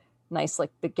really nice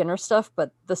like beginner stuff,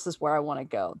 but this is where I want to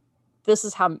go. This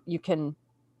is how you can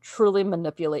truly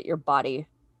manipulate your body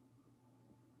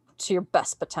to your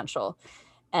best potential.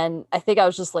 And I think I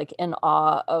was just like in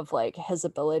awe of like his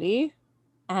ability,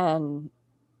 and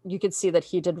you could see that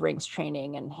he did rings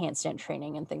training and handstand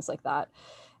training and things like that.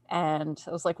 And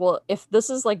I was like, well, if this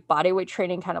is like body weight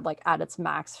training kind of like at its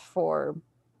max for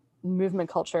movement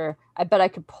culture, I bet I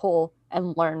could pull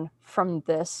and learn from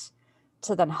this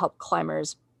to then help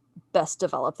climbers best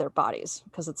develop their bodies,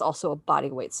 because it's also a body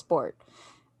weight sport.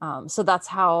 So that's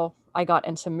how I got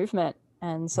into movement.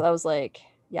 And so that was like,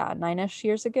 yeah, 9-ish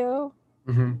years ago.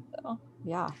 Mm-hmm. So,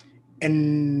 yeah.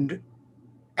 And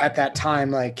at that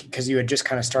time, like, because you had just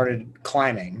kind of started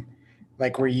climbing,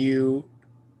 like, were you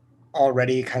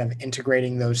already kind of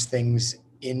integrating those things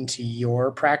into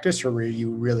your practice, or were you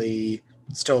really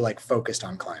still like focused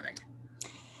on climbing?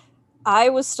 I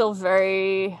was still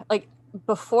very, like,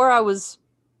 before I was,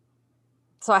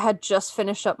 so I had just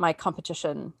finished up my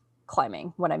competition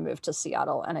climbing when I moved to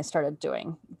Seattle and I started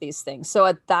doing these things. So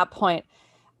at that point,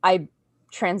 I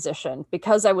transitioned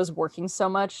because I was working so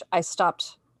much. I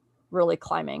stopped really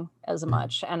climbing as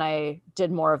much, and I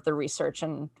did more of the research,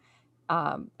 and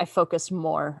I focused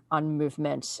more on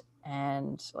movement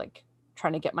and like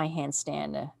trying to get my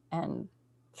handstand and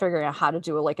figuring out how to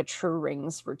do like a true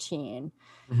rings routine.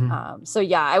 Mm-hmm. So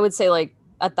yeah, I would say like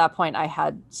at that point I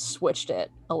had switched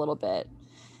it a little bit,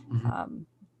 Mm-hmm. um,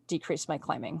 decreased my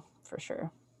climbing for sure.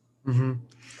 Mm-hmm.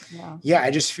 Yeah. Yeah,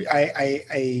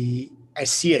 I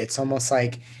see it. It's almost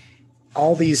like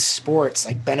all these sports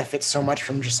like benefit so much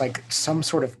from just like some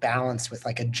sort of balance with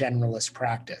like a generalist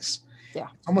practice. Yeah.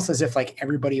 It's almost as if like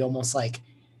everybody almost like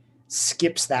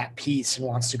skips that piece and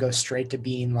wants to go straight to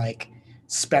being like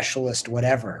specialist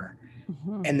whatever.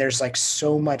 Mm-hmm. And there's like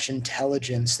so much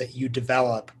intelligence that you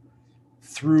develop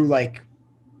through like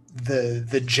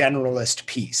the generalist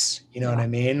piece, you know what Yeah. I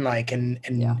mean? Like, and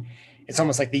Yeah. it's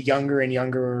almost like the younger and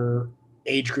younger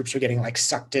age groups are getting like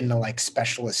sucked into like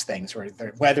specialist things,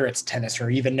 whether it's tennis or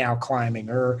even now climbing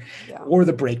or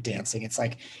the breakdancing. It's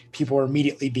like people are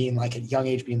immediately being like at young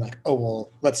age being like, oh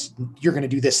well, you're going to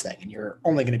do this thing and you're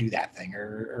only going to do that thing,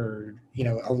 or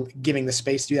giving the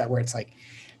space to do that, where it's like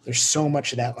there's so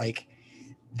much of that like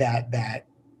that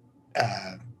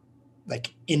uh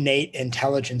like innate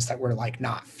intelligence that we're like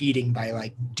not feeding by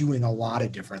like doing a lot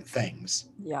of different things.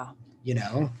 Yeah.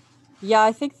 Yeah,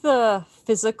 I think the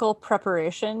physical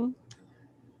preparation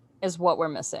is what we're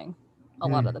missing a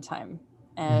lot of the time.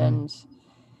 And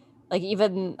like,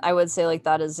 even I would say like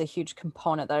that is a huge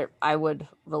component that I would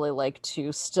really like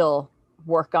to still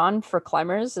work on for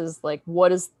climbers, is like,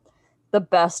 what is the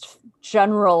best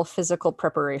general physical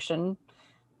preparation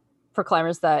for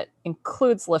climbers that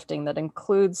includes lifting, that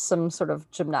includes some sort of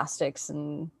gymnastics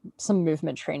and some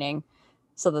movement training,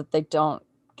 so that they don't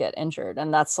get injured.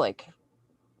 And that's like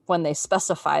when they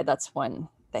specify, that's when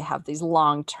they have these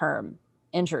long-term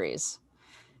injuries.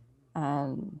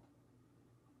 And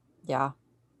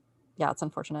it's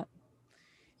unfortunate.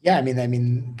 Yeah, I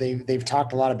mean they've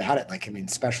talked a lot about it. Like, I mean,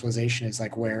 specialization is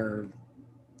like where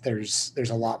there's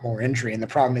a lot more injury, and the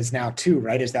problem is now too,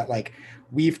 right? Is that like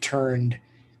we've turned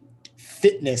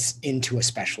fitness into a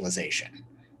specialization,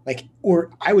 like, or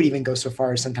I would even go so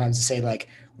far as sometimes to say like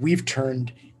we've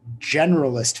turned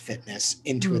generalist fitness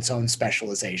into its own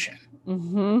specialization.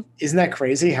 Isn't that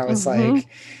crazy? How it's like,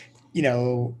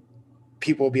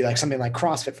 people will be like something like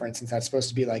CrossFit, for instance, that's supposed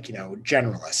to be like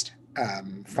generalist.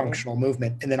 Functional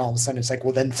movement, and then all of a sudden it's like,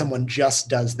 well, then someone just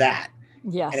does that,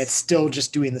 Yes. and it's still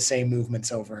just doing the same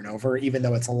movements over and over, even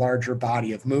though it's a larger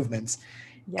body of movements.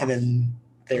 And then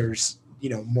there's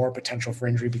more potential for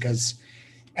injury because,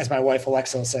 as my wife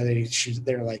Alexa will say,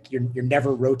 they're like, you're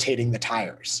never rotating the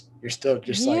tires, you're still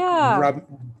just like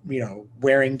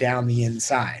wearing down the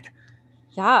inside.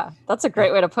 Yeah, that's a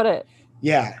great way to put it.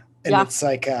 Yeah, and it's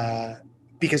like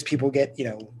because people get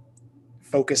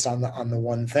focused on the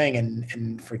one thing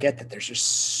and forget that there's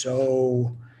just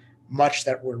so much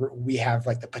that we have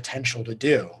like the potential to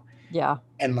do. Yeah.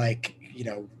 And like,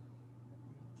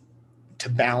 to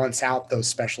balance out those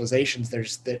specializations,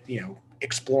 there's that,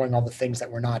 exploring all the things that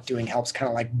we're not doing helps kind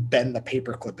of like bend the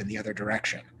paperclip in the other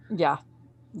direction. Yeah.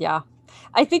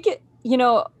 I think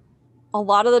a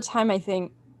lot of the time, I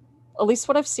think, at least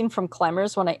what I've seen from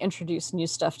climbers when I introduce new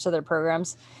stuff to their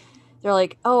programs, they're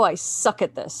like, oh, I suck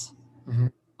at this.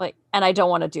 Like, and I don't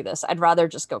want to do this. I'd rather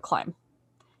just go climb.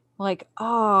 Like,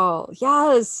 oh,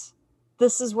 yes,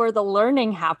 this is where the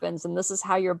learning happens. And this is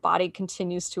how your body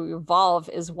continues to evolve,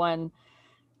 is when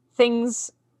things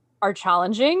are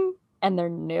challenging and they're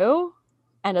new.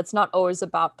 And it's not always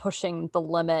about pushing the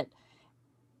limit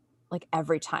like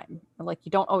every time. Like, you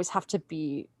don't always have to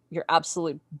be your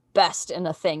absolute best in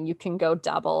a thing. You can go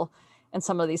dabble in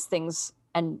some of these things,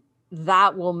 and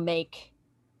that will make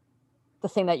the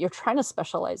thing that you're trying to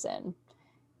specialize in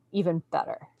even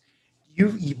better.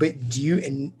 But do you,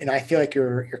 and I feel like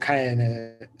you're kind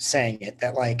of saying it,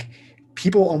 that like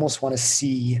people almost want to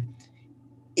see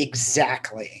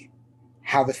exactly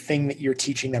how the thing that you're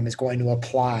teaching them is going to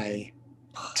apply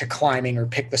to climbing or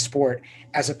pick the sport,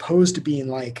 as opposed to being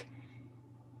like,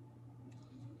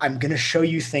 I'm going to show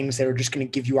you things that are just going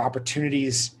to give you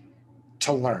opportunities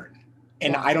to learn.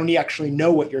 And I don't actually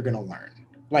know what you're going to learn.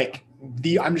 Like,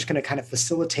 I'm just going to kind of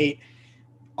facilitate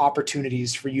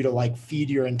opportunities for you to like feed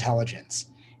your intelligence.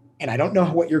 And I don't know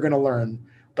what you're going to learn,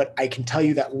 but I can tell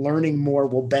you that learning more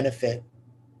will benefit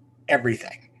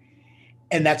everything.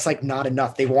 And that's like not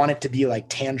enough. They want it to be like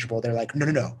tangible. They're like,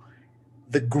 no.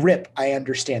 The grip, I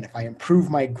understand. If I improve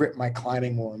my grip, my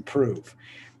climbing will improve.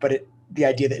 But the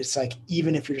idea that it's like,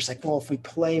 even if you're just like, well, if we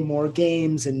play more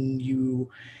games and you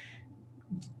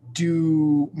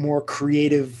do more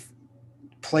creative,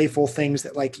 playful things,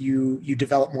 that like you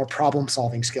develop more problem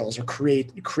solving skills or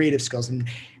creative skills. And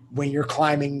when you're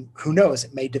climbing, who knows,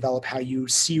 it may develop how you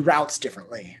see routes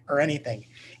differently or anything.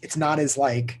 It's not as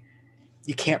like,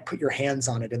 you can't put your hands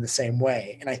on it in the same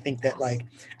way. And I think that like,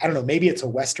 I don't know, maybe it's a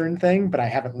Western thing, but I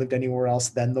haven't lived anywhere else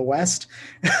than the West.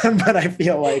 But I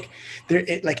feel like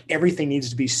like everything needs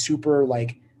to be super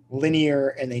like linear,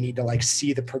 and they need to like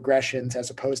see the progressions, as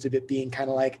opposed to it being kind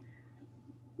of like,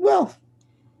 well,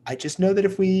 I just know that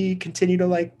if we continue to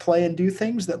like play and do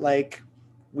things, that like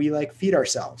we like feed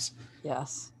ourselves.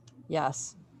 Yes.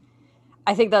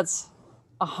 I think that's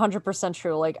 100%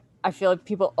 true. Like, I feel like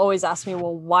people always ask me,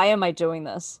 well, why am I doing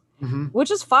this?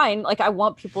 Which is fine. Like, I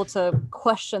want people to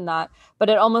question that, but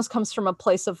it almost comes from a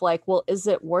place of like, well, is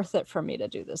it worth it for me to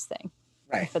do this thing?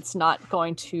 Right. If it's not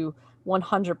going to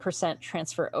 100%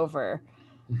 transfer over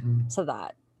to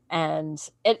that. And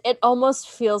it almost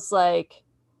feels like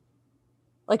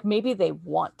like maybe they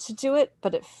want to do it,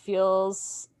 but it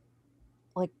feels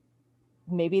like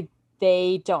maybe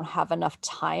they don't have enough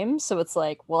time. So it's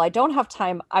like, well, I don't have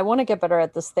time. I want to get better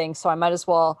at this thing. So I might as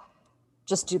well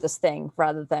just do this thing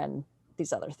rather than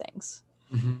these other things.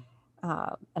 Mm-hmm.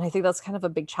 And I think that's kind of a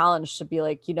big challenge to be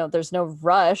like, there's no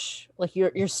rush. Like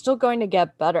you're still going to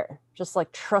get better. Just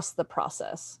like trust the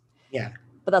process. Yeah.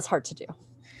 But that's hard to do.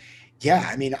 Yeah.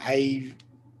 I mean, I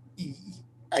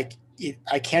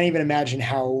can't even imagine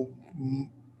how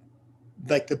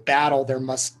like the battle there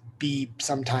must be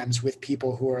sometimes with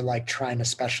people who are like trying to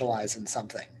specialize in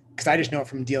something. Because I just know it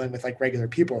from dealing with like regular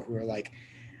people who are like,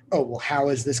 oh, well, how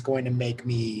is this going to make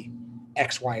me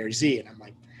X, Y, or Z? And I'm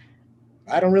like,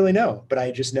 I don't really know, but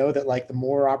I just know that like the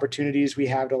more opportunities we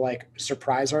have to like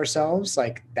surprise ourselves,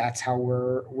 like that's how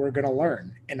we're going to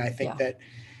learn. And I think that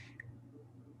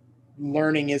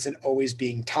learning isn't always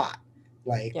being taught.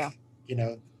 Like,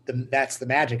 that's the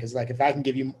magic is like, if I can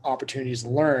give you opportunities to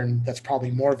learn, that's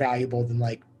probably more valuable than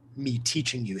like me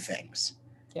teaching you things.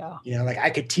 Yeah. Like I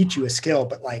could teach you a skill,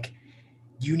 but like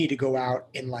you need to go out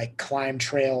and like climb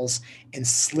trails and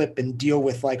slip and deal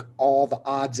with like all the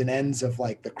odds and ends of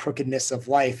like the crookedness of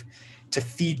life to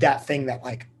feed that thing that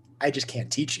like I just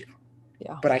can't teach you.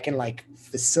 Yeah. But I can like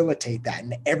facilitate that,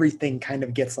 and everything kind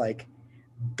of gets like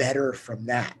better from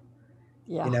that.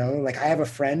 Yeah. Like I have a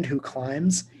friend who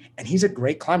climbs, and he's a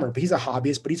great climber, but he's a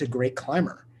hobbyist, but he's a great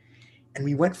climber. And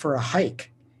we went for a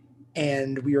hike,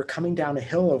 and we were coming down a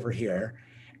hill over here,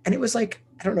 and it was like,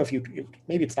 I don't know if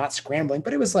maybe it's not scrambling,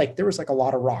 but it was like, there was like a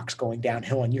lot of rocks going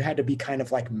downhill, and you had to be kind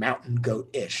of like mountain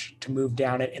goat-ish to move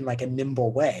down it in like a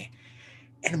nimble way.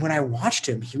 And when I watched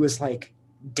him, he was like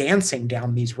dancing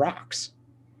down these rocks.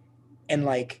 And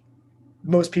like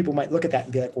most people might look at that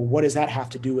and be like, well, what does that have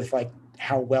to do with like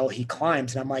how well he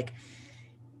climbs? And I'm like,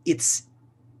 it's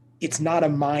not a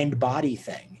mind body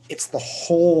thing. It's the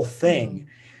whole thing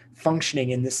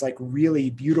functioning in this like really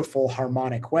beautiful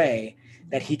harmonic way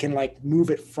that he can like move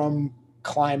it from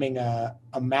climbing a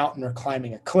mountain or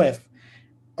climbing a cliff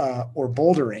or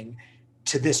bouldering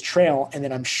to this trail. And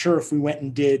then I'm sure if we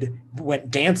went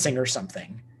dancing or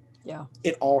something,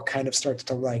 it all kind of starts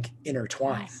to like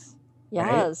intertwine.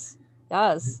 Yes. Right?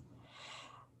 Yes.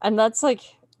 And that's like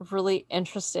really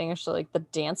interesting, actually, like the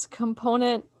dance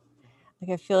component.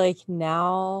 Like I feel like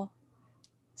now,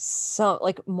 so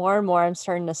like more and more I'm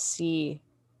starting to see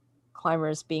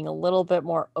climbers being a little bit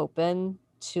more open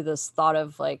to this thought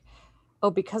of like, oh,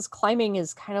 because climbing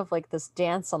is kind of like this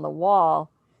dance on the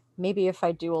wall, maybe if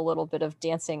I do a little bit of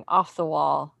dancing off the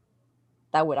wall,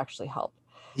 that would actually help.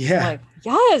 Yeah. I'm like,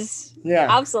 yes. Yeah.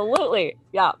 Absolutely.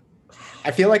 Yeah.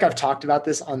 I feel like I've talked about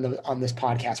this on this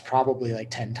podcast probably like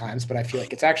 10 times, but I feel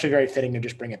like it's actually very fitting to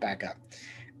just bring it back up.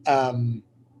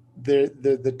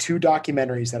 The two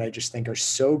documentaries that I just think are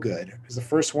so good, because the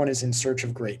first one is In Search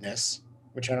of Greatness,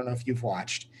 which I don't know if you've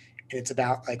watched. And it's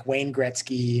about like Wayne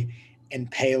Gretzky and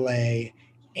Pele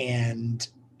and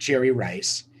Jerry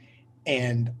Rice.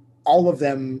 And all of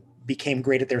them became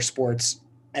great at their sports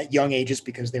at young ages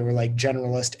because they were like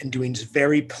generalist and doing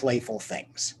very playful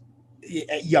things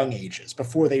at young ages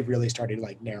before they really started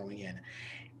like narrowing in.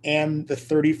 And the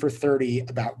 30 for 30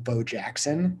 about Bo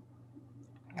Jackson.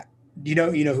 You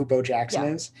know who Bo Jackson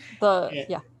is?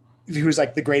 He was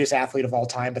like the greatest athlete of all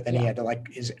time, but then he had to like,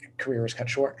 his career was cut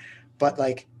short. But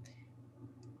like,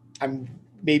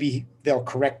 maybe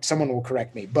someone will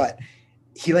correct me, but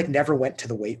he like never went to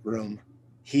the weight room.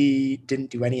 He didn't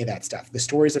do any of that stuff. The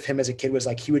stories of him as a kid was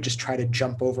like, he would just try to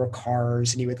jump over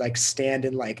cars, and he would like stand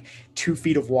in like 2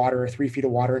 feet of water or 3 feet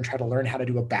of water and try to learn how to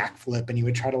do a backflip. And he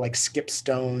would try to like skip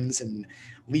stones and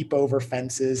leap over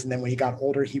fences. And then when he got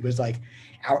older, he was like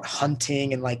out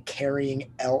hunting and like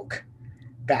carrying elk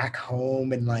back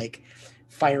home and like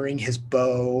firing his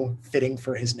bow, fitting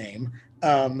for his name.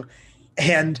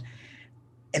 And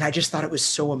I just thought it was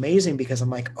so amazing because I'm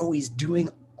like, oh, he's doing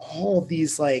all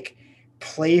these like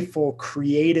playful,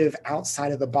 creative,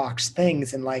 outside of the box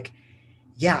things. And like,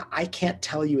 yeah, I can't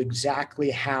tell you exactly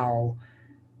how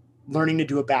learning to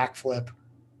do a backflip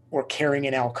or carrying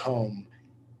an elk home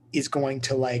is going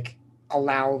to like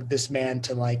allow this man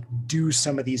to like do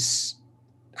some of these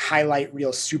highlight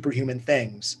reel superhuman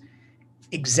things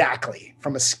exactly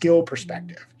from a skill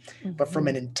perspective. Mm-hmm. But from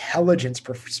an intelligence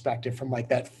perspective, from like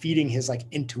that feeding his like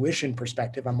intuition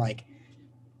perspective, I'm like,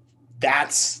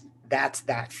 that's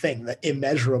that thing, the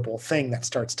immeasurable thing that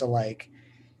starts to like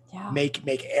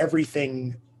make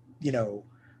everything,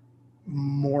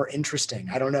 more interesting.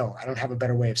 I don't know. I don't have a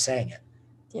better way of saying it.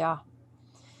 Yeah.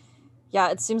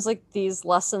 Yeah. It seems like these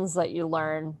lessons that you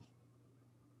learn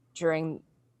during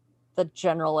the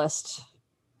generalist,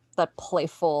 that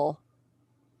playful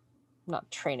not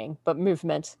training, but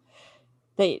movement,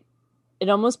 they it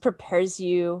almost prepares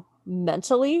you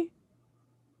mentally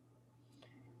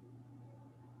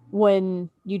when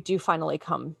you do finally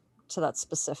come to that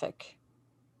specific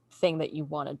thing that you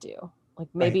want to do. Like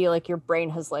Right. maybe like your brain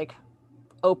has like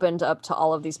opened up to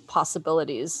all of these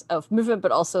possibilities of movement,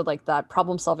 but also like that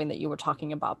problem solving that you were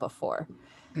talking about before.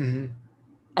 Hmm.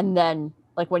 And then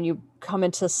like when you come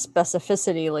into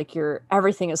specificity, like your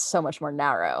everything is so much more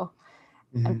narrow.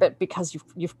 And Hmm. but because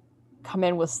you've come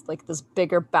in with like this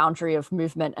bigger boundary of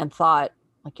movement and thought,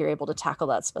 like you're able to tackle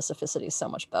that specificity so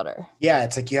much better. Yeah,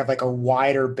 it's like you have like a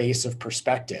wider base of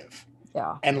perspective,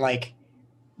 Yeah. and like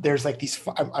there's like these.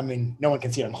 I mean, no one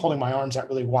can see it. I'm holding my arms out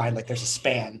really wide, like there's a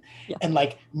span, Yeah. and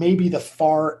like maybe the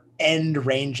far end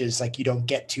ranges like you don't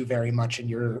get to very much in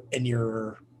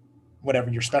your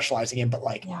whatever you're specializing in, but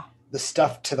like Yeah. the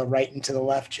stuff to the right and to the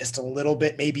left, just a little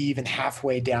bit, maybe even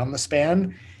halfway down the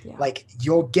span, Yeah. like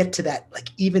you'll get to that, like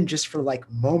even just for like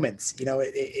moments,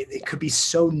 it could be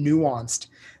so nuanced,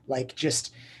 like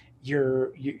just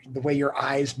the way your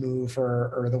eyes move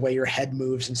or the way your head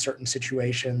moves in certain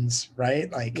situations,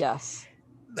 right? Yes.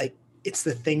 Like it's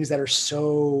the things that are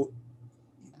so,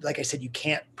 like I said, you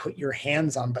can't put your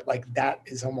hands on, but like that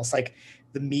is almost like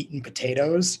the meat and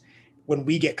potatoes when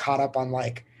we get caught up on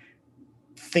like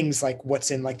things like what's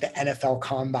in like the NFL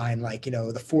combine, like, the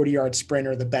 40-yard sprint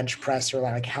or the bench press or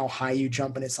like how high you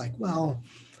jump. And it's like, well,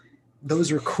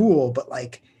 those are cool, but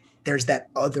like there's that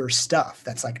other stuff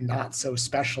that's like not so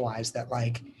specialized that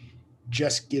like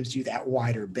just gives you that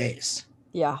wider base.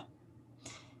 Yeah.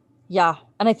 Yeah.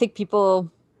 And I think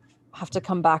people have to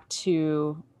come back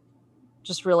to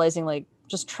just realizing like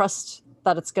just trust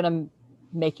that it's going to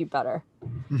make you better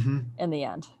Mm-hmm. in the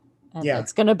end. And Yeah.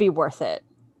 it's going to be worth it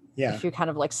Yeah. if you kind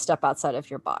of like step outside of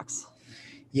your box.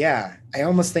 Yeah. I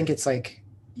almost think it's like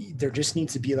there just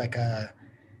needs to be like a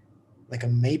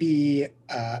maybe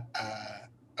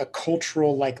a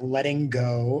cultural like letting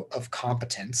go of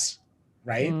competence,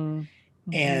 right?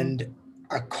 Mm-hmm. And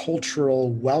a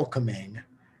cultural welcoming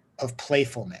of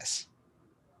playfulness,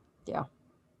 Yeah.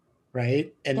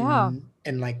 right? Yeah.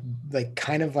 And like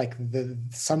kind of like the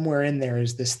somewhere in there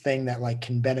is this thing that like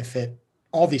can benefit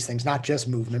all these things, not just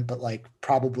movement, but like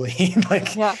probably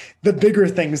like Yeah. the bigger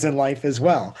things in life as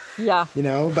well. Yeah.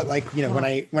 But like, Yeah.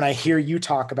 when I hear you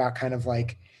talk about kind of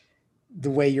like the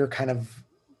way you're kind of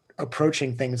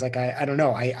approaching things, like I don't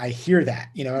know, I hear that,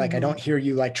 like I Mm-hmm. don't hear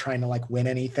you like trying to like win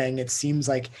anything. It seems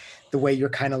like the way you're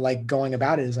kind of like going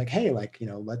about it is like, hey, like,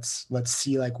 let's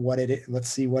see like what it is, let's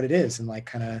see what it is, and like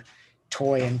kind of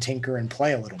toy and tinker and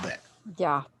play a little bit.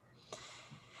 Yeah.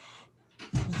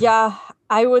 Yeah.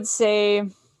 I would say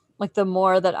like the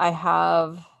more that I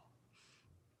have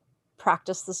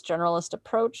practiced this generalist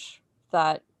approach,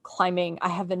 that I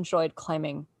have enjoyed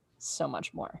climbing so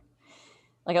much more.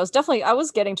 Like I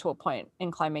was getting to a point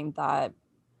in climbing that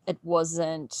it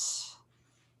wasn't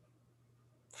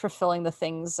fulfilling the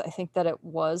things I think that it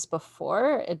was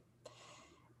before. It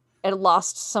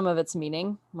lost some of its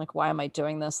meaning. Like, why am I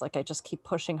doing this? Like, I just keep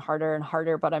pushing harder and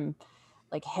harder, but I'm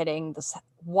like hitting this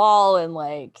wall, and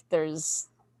like there's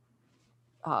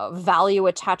value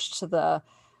attached to the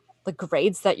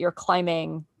grades that you're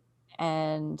climbing.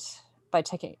 And by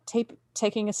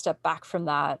taking a step back from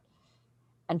that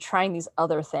and trying these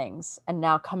other things, and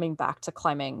now coming back to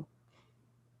climbing,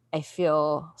 I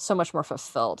feel so much more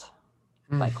fulfilled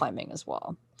by climbing as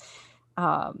well.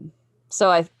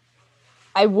 So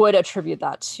I would attribute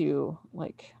that to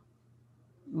like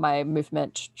my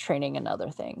movement training and other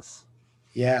things.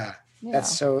 Yeah. Yeah.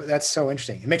 That's so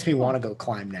interesting. It makes me want to go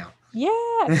climb now. Yeah.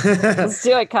 Let's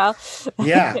do it, Kyle.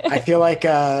 Yeah. I feel like,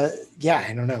 yeah,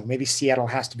 I don't know. Maybe Seattle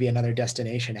has to be another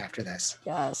destination after this.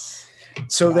 Yes.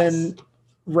 So Yes. then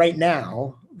right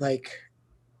now, like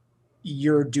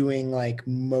you're doing like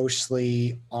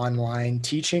mostly online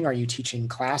teaching. Are you teaching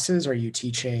classes? Are you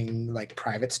teaching like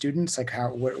private students? Like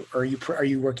are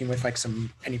you working with like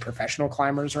any professional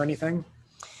climbers or anything?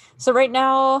 So right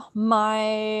now,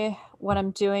 what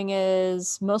I'm doing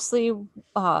is mostly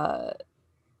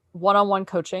one-on-one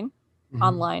coaching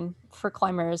online for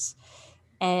climbers.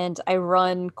 And I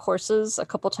run courses a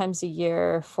couple times a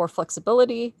year for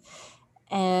flexibility.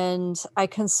 And I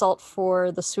consult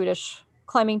for the Swedish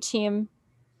climbing team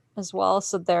as well.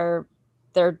 So they're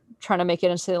trying to make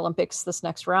it into the Olympics this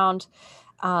next round.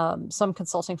 So I'm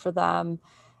consulting for them.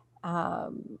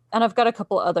 And I've got a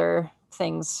couple other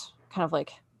things kind of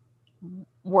like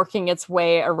working its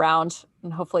way around,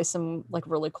 and hopefully some like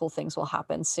really cool things will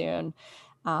happen soon.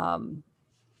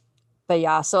 But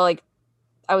yeah, so like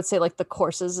I would say like the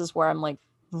courses is where I'm like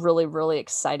really, really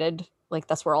excited. Like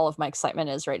that's where all of my excitement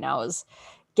is right now, is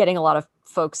getting a lot of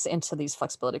folks into these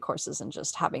flexibility courses and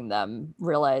just having them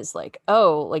realize like,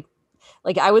 oh,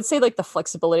 like I would say like the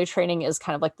flexibility training is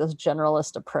kind of like this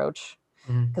generalist approach,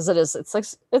 because it's like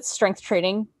it's strength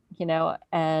training,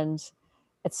 and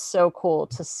it's so cool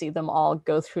to see them all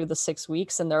go through the 6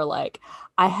 weeks and they're like,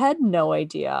 I had no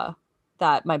idea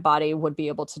that my body would be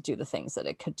able to do the things that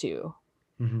it could do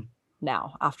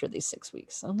now after these 6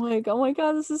 weeks. I'm like, oh my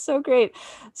God, this is so great.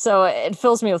 So it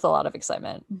fills me with a lot of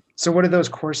excitement. So what do those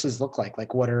courses look like?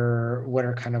 Like what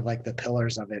are kind of like the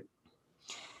pillars of it?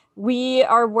 We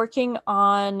are working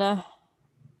on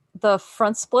the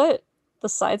front split, the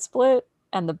side split,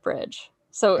 and the bridge.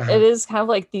 So it is kind of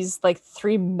like these like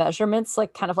 3 measurements,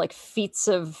 like kind of like feats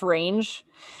of range.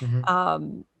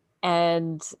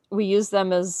 And we use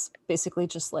them as basically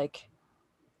just like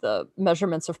the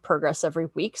measurements of progress every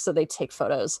week. So they take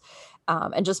photos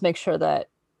and just make sure that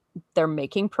they're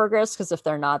making progress, because if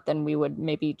they're not, then we would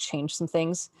maybe change some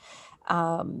things.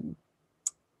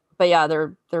 But yeah,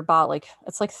 they're about like,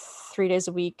 it's like 3 days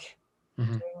a week,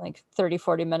 doing like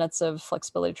 30-40 minutes of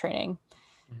flexibility training,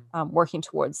 working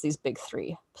towards these big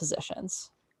 3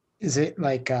 positions. Is it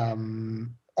like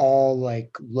all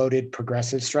like loaded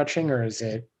progressive stretching, or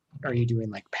are you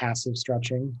doing like passive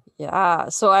stretching? Yeah,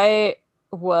 so I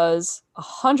was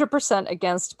 100%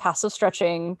 against passive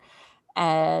stretching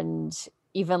and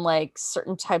even like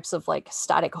certain types of like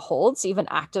static holds, even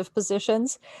active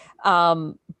positions.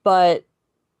 But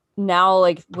now,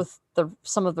 like with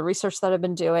some of the research that I've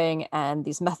been doing and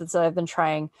these methods that I've been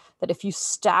trying, that if you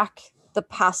stack the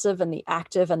passive and the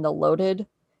active and the loaded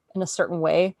in a certain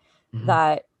way,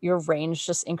 that your range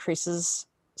just increases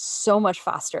so much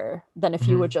faster than if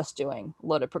you were just doing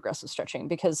loaded progressive stretching.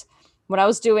 Because when I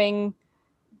was doing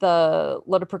the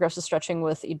loaded progressive stretching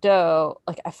with Ido,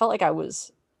 like I felt like I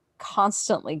was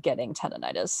constantly getting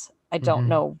tendonitis. I don't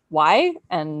know why.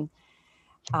 And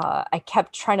I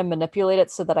kept trying to manipulate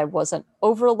it so that I wasn't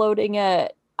overloading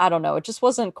it. I don't know. It just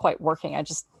wasn't quite working.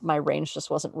 My range just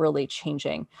wasn't really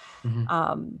changing.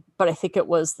 But I think it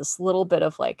was this little bit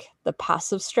of like the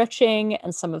passive stretching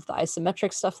and some of the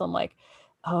isometric stuff. I'm like,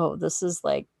 oh, this is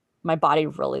like, my body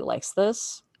really likes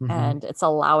this. And it's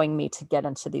allowing me to get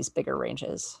into these bigger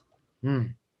ranges.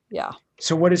 Yeah.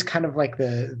 So what is kind of like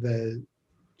the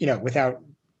without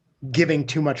giving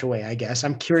too much away, I guess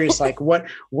I'm curious, like what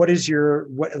is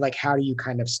like how do you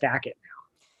kind of stack it now?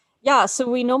 Yeah, so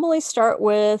we normally start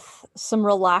with some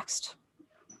relaxed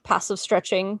passive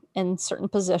stretching in certain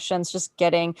positions,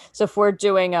 so if we're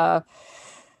doing a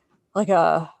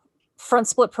front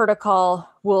split protocol,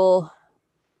 we'll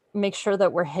make sure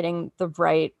that we're hitting the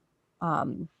right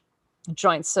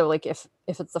joints. So like if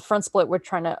it's the front split, we're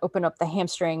trying to open up the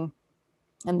hamstring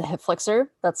and the hip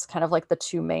flexor. That's kind of like the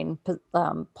 2 main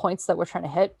points that we're trying to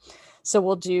hit. So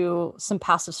we'll do some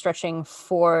passive stretching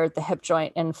for the hip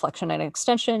joint and flexion and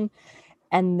extension.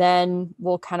 And then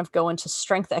we'll kind of go into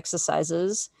strength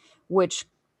exercises, which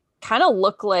kind of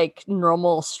look like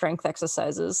normal strength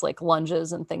exercises, like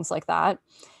lunges and things like that.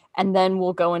 And then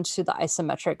we'll go into the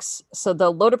isometrics. So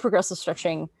the loaded progressive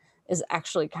stretching is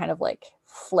actually kind of like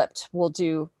flipped. We'll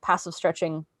do passive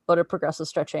stretching, loaded progressive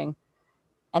stretching,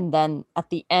 and then at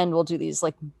the end, we'll do these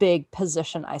like big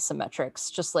position isometrics,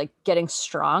 just like getting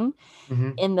strong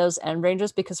in those end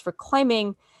ranges. Because for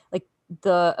climbing, like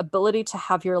the ability to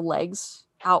have your legs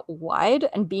out wide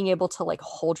and being able to like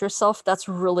hold yourself, that's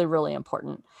really, really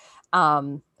important.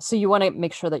 So you want to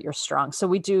make sure that you're strong. So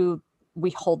we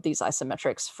hold these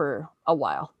isometrics for a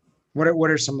while. What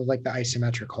are some of like the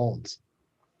isometric holds?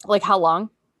 Like how long?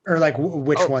 Or like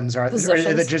which ones are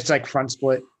they just like front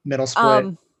split, middle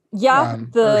split?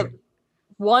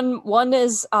 One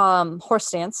is horse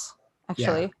stance,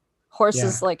 actually. Yeah. Horse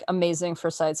is like amazing for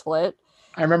side split.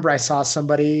 I remember I saw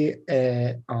somebody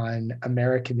on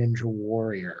American Ninja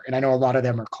Warrior, and I know a lot of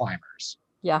them are climbers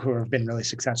who have been really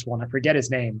successful, and I forget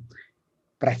his name,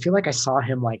 but I feel like I saw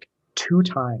him like 2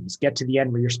 times get to the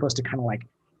end where you're supposed to kind of like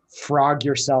frog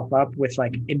yourself up with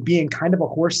like in being kind of a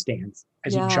horse stance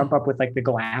as you jump up with like the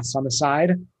glass on the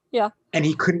side. Yeah. And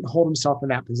he couldn't hold himself in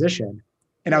that position.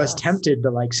 And I was tempted to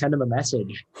like send him a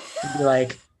message and be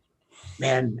like,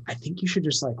 man, I think you should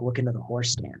just like look into the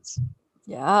horse stance.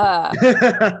 Yeah.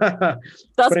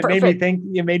 But it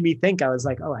made me think, I was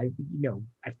like, oh, I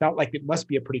felt like it must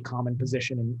be a pretty common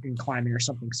position in climbing or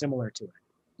something similar to it.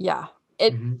 Yeah.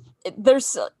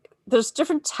 There's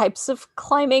different types of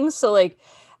climbing. So like,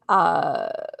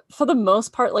 for the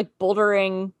most part, like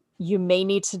bouldering, you may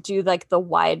need to do like the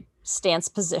wide stance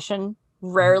position.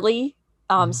 Rarely.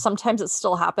 Mhm. Sometimes it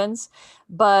still happens,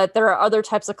 but there are other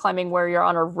types of climbing where you're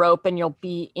on a rope and you'll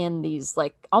be in these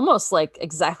like almost like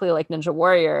exactly like Ninja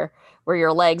Warrior, where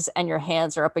your legs and your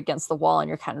hands are up against the wall and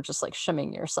you're kind of just like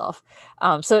shimming yourself.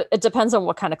 So it depends on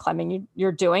what kind of climbing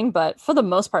you're doing, but for the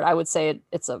most part, I would say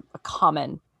it's a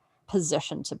common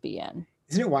position to be in.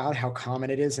 Isn't it wild how common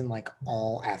it is in like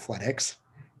all athletics?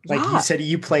 Like you Yeah, said,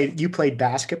 you played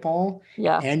basketball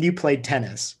yeah, and you played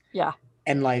tennis, yeah,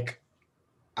 and like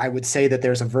I would say that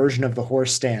there's a version of the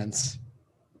horse stance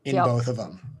in yep, both of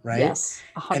them, right? yes,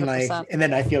 And 100%. like, and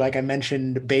then I feel like I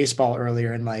mentioned baseball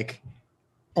earlier, and like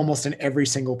almost in every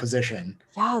single position,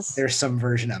 Yes, there's some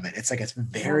version of it. It's like it's yes.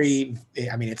 very,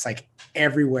 I mean, it's like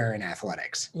everywhere in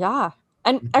athletics. Yeah.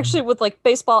 And actually Mhm. with like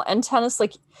baseball and tennis,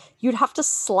 like you'd have to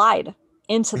slide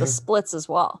into the splits as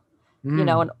well, in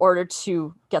Mm, order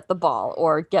to get the ball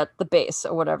or get the base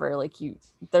or whatever. Like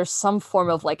there's some form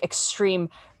of like extreme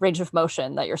range of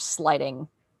motion that you're sliding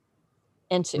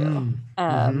into. mm,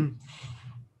 Um, hmm.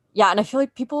 yeah, and I feel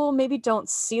like people maybe don't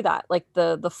see that. Like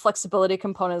the flexibility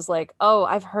component is like, oh,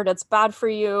 I've heard it's bad for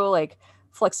you. Like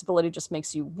flexibility just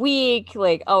makes you weak.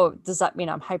 Like, oh, does that mean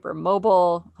I'm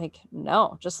hypermobile? Like,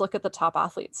 no, just look at the top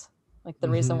athletes. Like the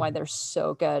reason why Hmm. they're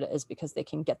so good is because they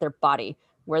can get their body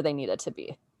where they need it to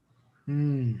be.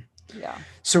 Mm. Yeah.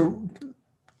 So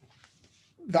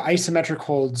the isometric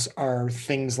holds are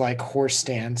things like horse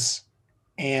stance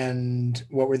and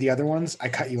what were the other ones? I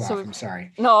cut you off. So I'm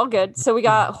sorry. no, all good. So we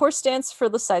got horse stance for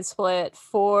the side split.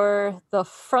 For the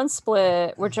front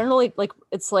split, we're generally like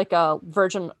it's like a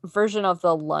version of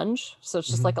the lunge. So it's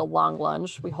just like a Mhm. long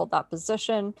lunge. We hold that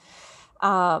position.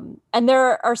 And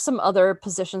there are some other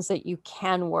positions that you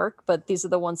can work, but these are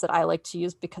the ones that I like to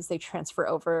use because they transfer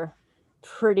over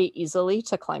pretty easily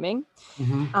to climbing.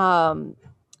 Mhm. Um,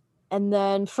 and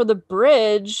then for the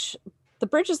bridge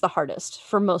is the hardest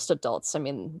for most adults. I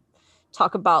mean,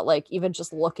 talk about like even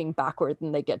just looking backward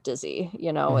and they get dizzy,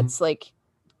 Mhm. it's like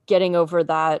getting over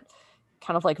that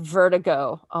kind of like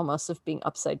vertigo almost of being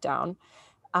upside down.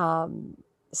 Um,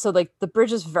 so like the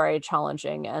bridge is very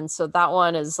challenging. And so that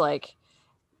one is like,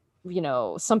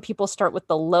 some people start with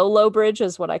the low bridge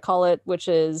is what I call it, which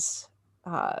is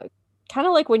uh, kind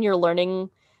of like when you're learning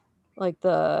like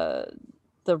the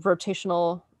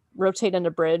rotational rotate in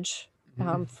a bridge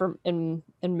Mhm. from in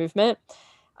movement.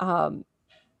 Um,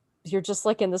 you're just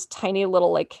like in this tiny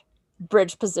little like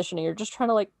bridge position and you're just trying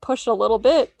to like push a little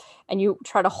bit and you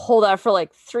try to hold that for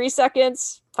like 3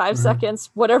 seconds, five Mhm. seconds,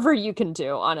 whatever you can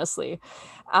do, honestly.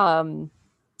 Um,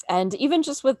 and even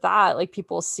just with that, like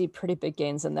people see pretty big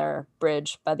gains in their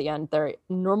bridge by the end. They're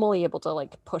normally able to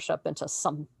like push up into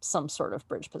some sort of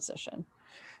bridge position.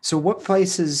 So what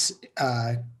places,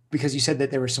 because you said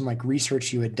that there was some like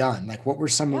research you had done, like what were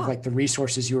some of Yeah. like the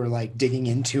resources you were like digging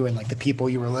into and like the people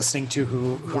you were listening to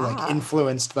who like Yeah.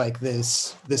 influenced like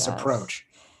this Yes. approach?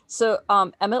 So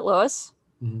Emmett Lewis,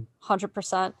 Mhm.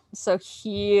 100%. So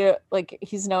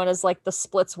he's known as like the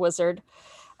splits wizard.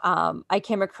 I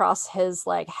came across his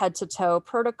like head to toe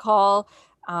protocol.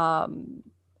 Um,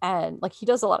 and like he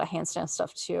does a lot of handstand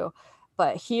stuff too,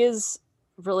 but he has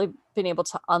really been able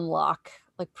to unlock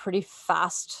like pretty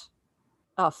fast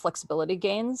flexibility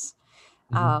gains.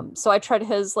 Mhm. So I tried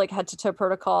his like head to toe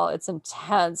protocol. It's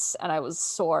intense and I was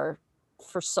sore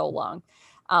for so long.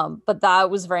 But that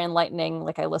was very enlightening.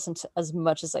 Like I listened to as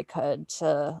much as I could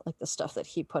to like the stuff that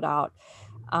he put out.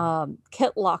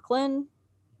 Kit Lachlan,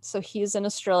 so he's in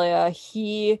Australia.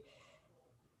 He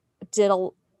did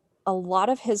a lot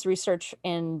of his research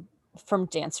in from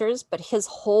dancers, but his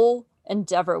whole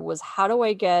endeavor was how do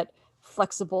I get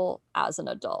flexible as an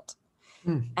adult?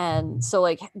 And Mm. so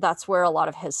like that's where a lot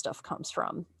of his stuff comes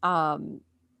from.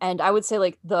 And I would say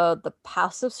like the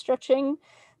passive stretching,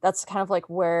 that's kind of like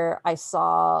where I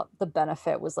saw the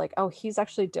benefit was like, oh, he's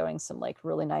actually doing some like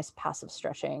really nice passive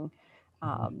stretching. Mhm.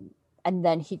 um, and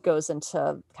then he goes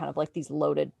into kind of like these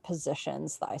loaded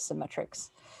positions, the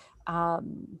isometrics.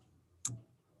 um,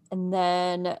 and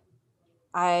then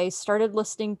I started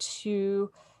listening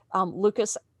to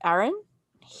Lucas Aaron.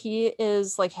 He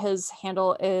is like his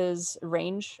handle is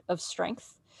Range of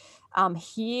Strength.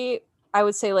 He, I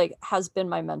would say, like has been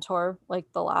my mentor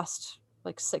like the last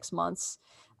like 6 months,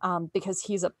 because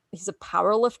he's a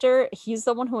power lifter. He's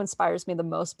the one who inspires me the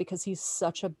most because he's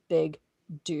such a big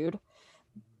dude,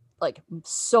 like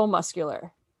so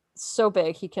muscular, so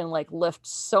big. He can like lift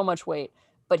so much weight,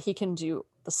 but he can do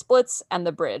the splits and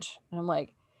the bridge. And I'm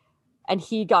like, and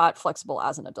he got flexible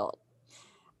as an adult.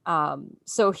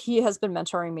 So he has been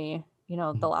mentoring me, the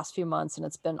Mhm. last few months, and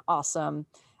it's been awesome.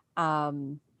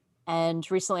 Um, and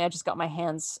recently, I just got my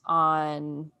hands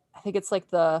on, I think it's like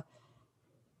the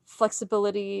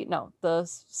the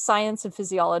Science and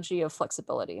Physiology of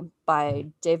Flexibility by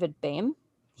David Baim.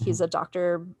 He's a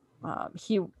doctor.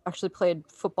 He actually played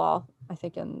football, I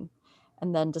think, and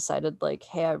then decided like,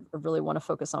 hey, I really want to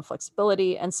focus on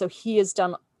flexibility. And so he has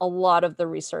done a lot of the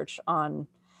research on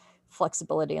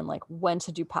flexibility and like when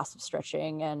to do passive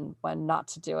stretching and when not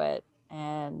to do it,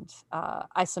 and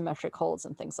isometric holds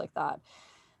and things like that.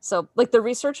 So like the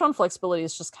research on flexibility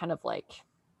is just kind of like,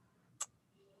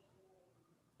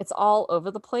 it's all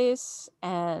over the place,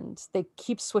 and they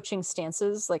keep switching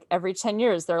stances. Like every 10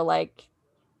 years, they're like,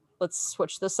 let's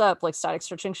switch this up. Like static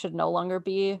stretching should no longer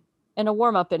be in a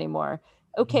warm up anymore.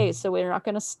 Okay, so we're not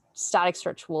going to static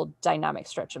stretch, we'll dynamic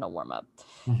stretch in a warm up.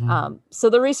 So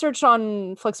the research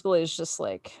on flexibility is just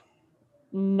like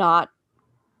not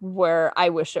where I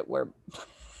wish it were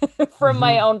for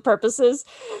my own purposes.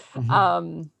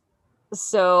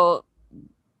 So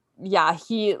yeah,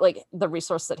 he like the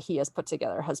resource that he has put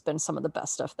together has been some of the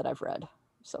best stuff that I've read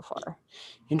so far.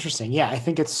 Interesting. Yeah, I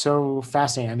think it's so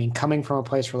fascinating. I mean, coming from a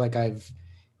place where like I've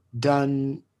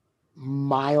done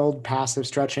mild passive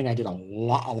stretching, I did a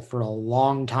lot for a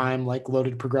long time, like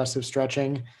loaded progressive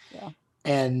stretching. Yeah.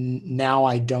 And now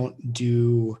I don't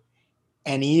do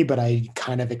any, but I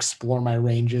kind of explore my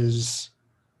ranges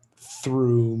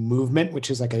through movement,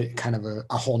 which is like a kind of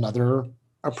a whole nother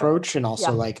approach. And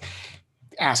also like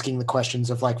asking the questions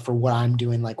of like, for what I'm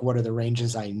doing, like what are the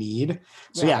ranges I need?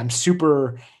 So yeah, I'm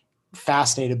super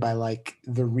fascinated by like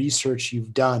the research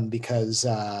you've done, because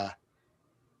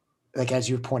like as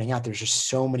you're pointing out, there's just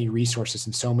so many resources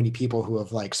and so many people who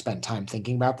have like spent time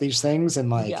thinking about these things. And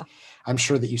like, I'm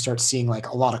sure that you start seeing like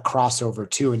a lot of crossover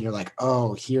too. And you're like,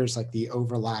 oh, here's like the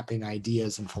overlapping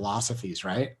ideas and philosophies,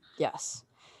 right? Yes.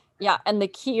 Yeah. And the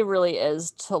key really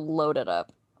is to load it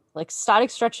up. Like static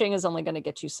stretching is only going to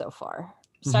get you so far.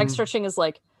 Static stretching is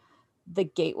like the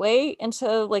gateway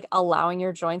into like allowing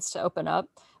your joints to open up,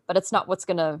 but it's not what's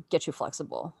going to get you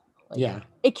flexible. Like,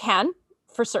 it can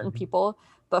for certain people,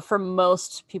 but for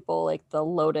most people, like the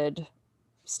loaded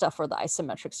stuff or the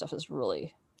isometric stuff is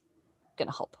really going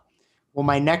to help. Well,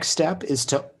 my next step is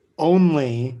to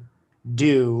only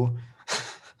do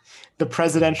the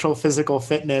presidential physical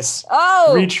fitness,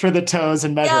 reach for the toes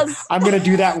and measure. Yes. I'm going to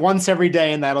do that once every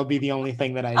day, and that'll be the only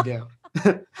thing that I do.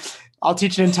 I'll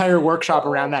teach an entire workshop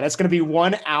around that. It's going to be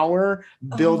 1 hour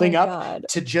building up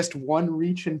to just one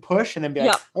reach and push, and then be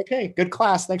like, okay, good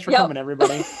class. Thanks for coming,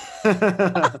 everybody.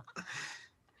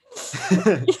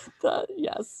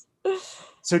 Yes.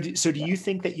 So do you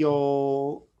think that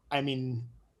you'll, I mean,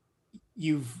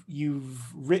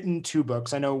 you've written 2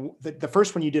 books. I know the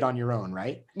first one you did on your own,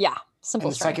 right? Yeah. Simple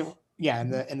and the Strength.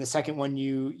 second, and the second one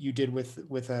you did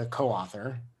with a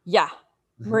co-author. Yeah.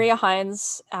 Maria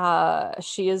Hines.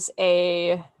 She is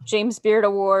a James Beard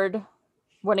Award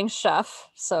winning chef.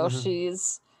 So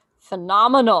she's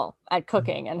phenomenal at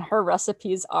cooking, and her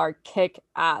recipes are kick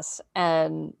ass.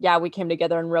 And yeah, we came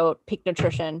together and wrote Peak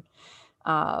Nutrition.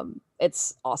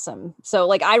 It's awesome. So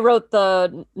like I wrote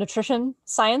the nutrition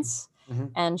science,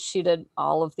 and she did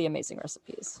all of the amazing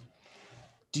recipes.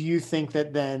 Do you think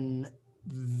that then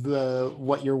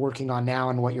what you're working on now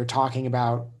and what you're talking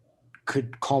about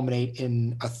could culminate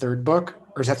in a 3rd book?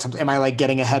 Or is that something, am I like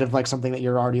getting ahead of like something that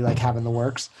you're already like having the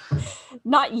works?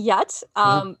 Not yet.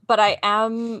 But I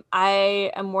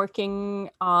am working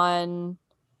on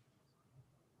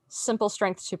Simple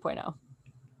Strength 2.0.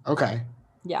 Okay.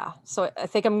 Yeah. So I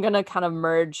think I'm going to kind of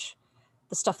merge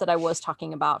the stuff that I was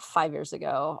talking about 5 years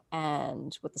ago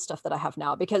and with the stuff that I have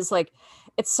now, because like,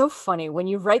 it's so funny when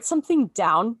you write something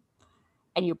down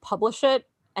and you publish it,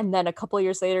 and then a couple of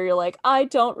years later, you're like, I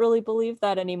don't really believe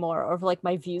that anymore. Or like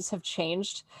my views have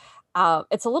changed.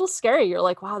 It's a little scary. You're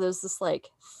like, wow, there's this like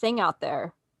thing out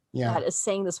there that is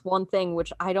saying this one thing,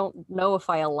 which I don't know if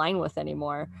I align with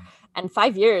anymore. And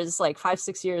 5 years, like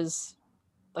 5-6 years,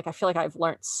 like I feel like I've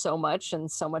learned so much, and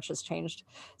so much has changed.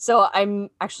 So I'm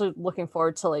actually looking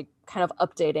forward to like kind of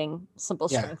updating Simple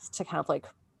Strength to kind of like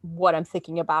what I'm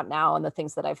thinking about now and the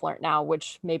things that I've learned now,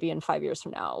 which maybe in 5 years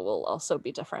from now will also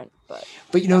be different. But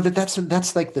you know,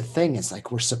 that's like the thing is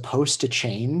like, we're supposed to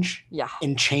change,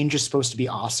 and change is supposed to be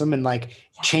awesome, and like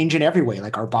change in every way.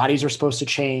 Like our bodies are supposed to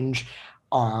change,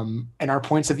 and our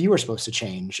points of view are supposed to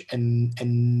change,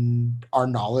 and our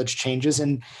knowledge changes.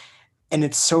 And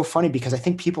it's so funny because I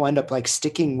think people end up like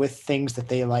sticking with things that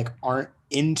they like aren't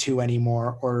into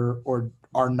anymore, or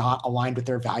are not aligned with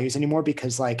their values anymore,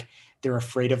 because like they're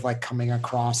afraid of like coming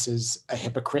across as a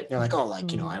hypocrite. And they're like, oh,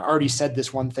 like, you know, I already said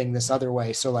this one thing this other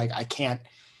way, so like I can't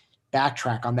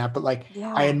backtrack on that. But like,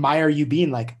 I admire you being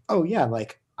like, oh yeah,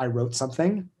 like I wrote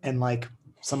something, and like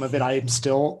Some of it I'm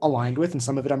still aligned with, and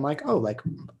some of it I'm like, oh, like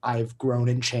I've grown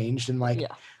and changed, and like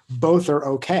Yeah. both are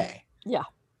okay. Yeah.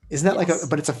 Isn't that like Yes.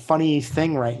 but it's a funny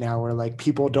thing right now where like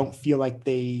people don't feel like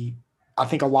I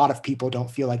think a lot of people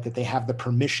don't feel like that they have the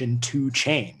permission to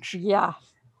change. Yeah.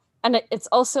 And it's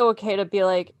also okay to be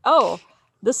like, oh,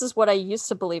 this is what I used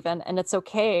to believe in, and it's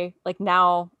okay. Like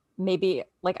now, maybe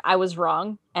like I was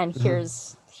wrong, and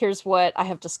Mhm. here's what I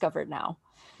have discovered now.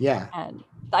 Yeah. And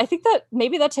I think that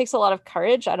maybe that takes a lot of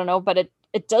courage. I don't know, but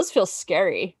it does feel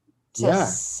scary to Yeah.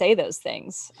 say those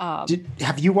things.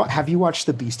 Have you watched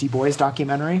the Beastie Boys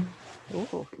documentary?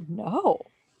 Ooh, no.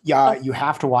 Yeah, Uh, you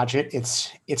have to watch it.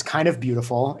 It's kind of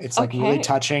beautiful. It's like really okay.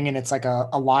 touching, and it's like a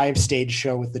live stage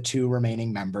show with the two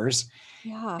remaining members.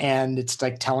 Yeah. And it's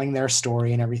like telling their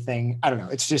story and everything. I don't know.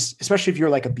 It's just, especially if you're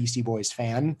like a Beastie Boys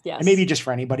fan, and maybe Yes. just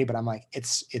for anybody, but I'm like,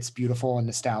 it's beautiful and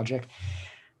nostalgic.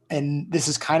 And this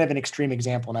is kind of an extreme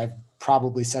example, and I've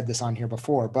probably said this on here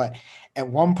before, but at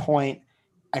one point,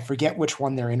 I forget which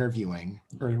one they're interviewing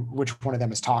or which one of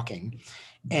them is talking.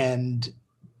 And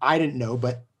I didn't know,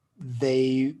 but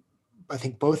I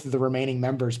think both of the remaining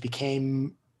members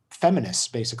became feminists,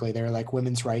 basically. They're like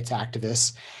women's rights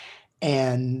activists.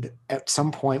 And at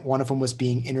some point, one of them was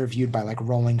being interviewed by like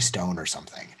Rolling Stone or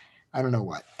something. I don't know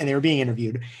what. And they were being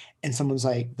interviewed. And someone was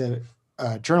like, the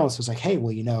journalist was like, hey,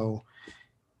 well,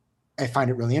 I find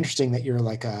it really interesting that you're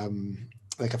like a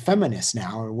feminist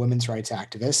now or a women's rights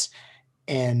activist.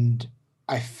 And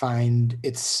I find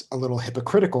it's a little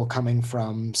hypocritical coming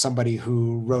from somebody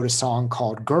who wrote a song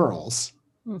called Girls,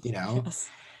 you know? Yes.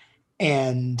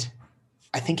 And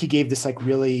I think he gave this like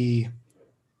really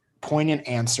poignant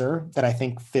answer that I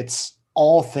think fits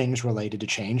all things related to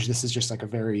change. This is just like a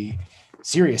very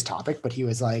serious topic, but he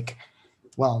was like,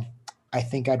 well, I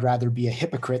think I'd rather be a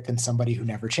hypocrite than somebody who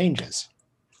never changes.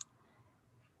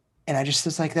 And I just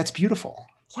was like, that's beautiful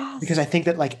because Yes. I think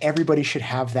that like everybody should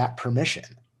have that permission.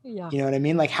 Yeah. You know what I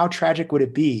mean? Like, how tragic would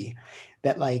it be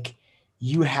that like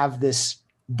you have this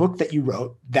book that you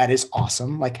wrote that is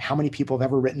awesome? Like, how many people have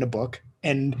ever written a book?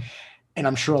 And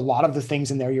I'm sure a lot of the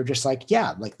things in there you're just like,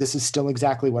 yeah, like this is still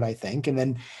exactly what I think.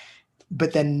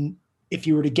 But then if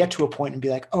you were to get to a point and be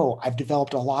like, oh, I've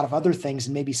developed a lot of other things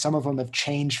and maybe some of them have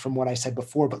changed from what I said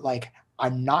before, but like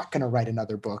I'm not going to write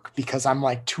another book because I'm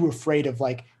like too afraid of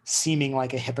like seeming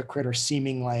like a hypocrite or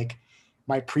seeming like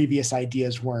my previous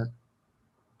ideas weren't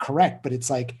correct. But it's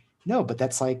like, no, but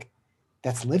that's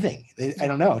living. I Yeah.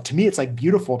 don't know. To me, it's like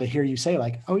beautiful to hear you say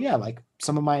like, oh yeah, like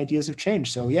some of my ideas have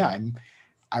changed. So yeah,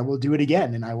 I will do it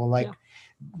again. And I will Yeah. like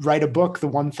write a book, the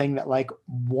one thing that like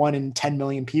 1 in 10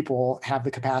 million people have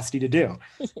the capacity to do,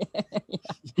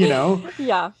 you know?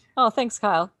 Yeah. Oh, thanks,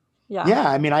 Kyle. Yeah. Yeah.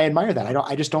 I mean, I admire that.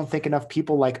 I just don't think enough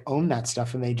people like own that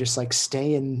stuff and they just like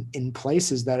stay in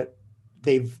places that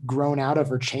they've grown out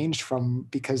of or changed from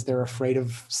because they're afraid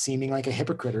of seeming like a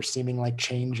hypocrite or seeming like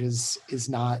change is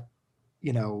not,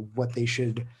 what they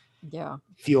should Yeah.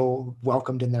 feel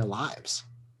welcomed in their lives.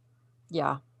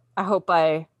 Yeah. I hope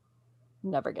I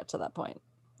never get to that point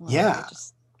where I Yeah.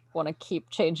 just want to keep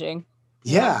changing.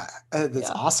 Yeah. Yeah. That's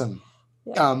Yeah. awesome.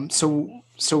 Yeah.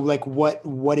 So like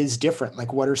what is different?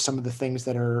 Like what are some of the things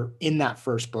that are in that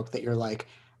first book that you're like,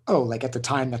 oh, like at the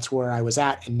time that's where I was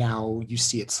at and now you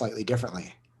see it slightly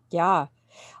differently? Yeah.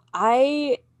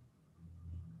 I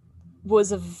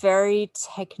was a very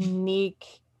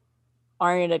technique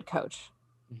oriented coach.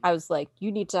 I was like,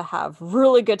 you need to have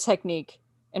really good technique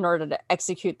in order to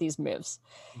execute these moves.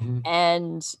 Mm-hmm.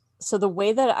 And so the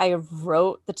way that I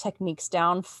wrote the techniques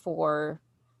down for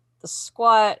the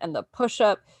squat and the push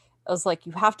up, I was like,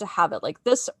 you have to have it like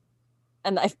this.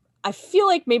 And I feel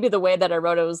like maybe the way that I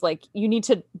wrote it was like, you need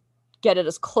to get it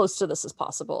as close to this as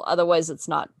possible. Otherwise, it's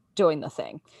not doing the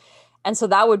thing. And so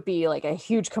that would be like a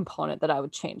huge component that I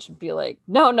would change and be like,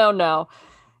 no, no, no,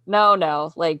 no,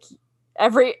 no. Like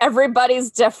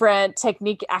everybody's different.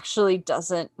 Technique actually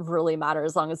doesn't really matter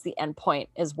as long as the endpoint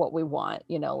is what we want.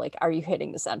 Like, are you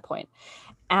hitting this endpoint?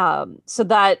 So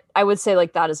that I would say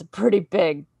like that is a pretty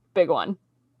big one.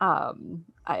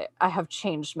 I have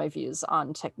changed my views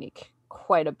on technique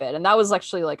quite a bit, and that was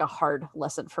actually like a hard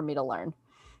lesson for me to learn.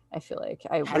 I feel like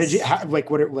I How did you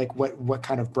was what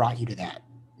kind of brought you to that?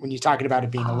 When you're talking about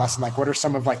it being a lesson, like what are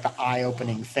some of like the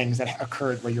eye-opening things that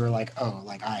occurred where you were like, oh,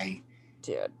 like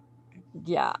dude.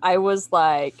 Yeah, I was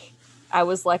like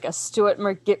a Stuart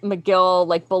McGill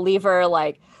like believer,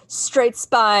 like straight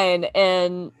spine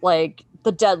and like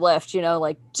the deadlift,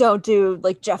 like don't do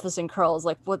like Jefferson curls.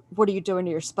 Like what are you doing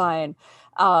to your spine?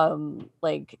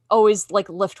 Like always like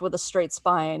lift with a straight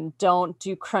spine, don't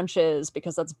do crunches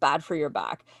because that's bad for your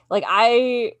back. Like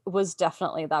I was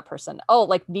definitely that person. Oh,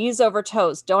 like knees over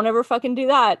toes, don't ever fucking do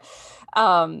that.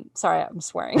 Sorry, I'm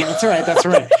swearing. That's all right. That's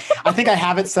all right. I think I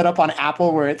have it set up on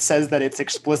Apple where it says that it's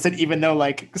explicit, even though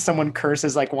like someone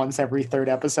curses like once every third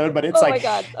episode, but it's Oh like, my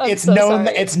God, I'm it's so known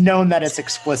sorry. it's known that it's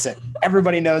explicit.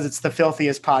 Everybody knows it's the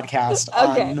filthiest podcast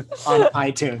Okay. on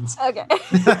iTunes. Okay.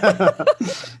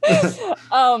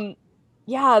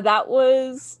 Yeah, that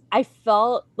was, I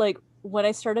felt like when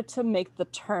I started to make the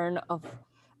turn of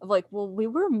like, well, we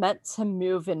were meant to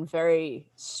move in very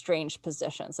strange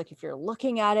positions. Like if you're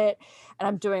looking at it and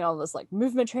I'm doing all this like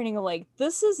movement training, I'm like,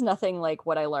 this is nothing like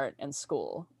what I learned in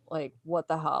school. Like, what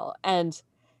the hell? And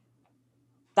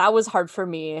that was hard for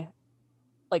me,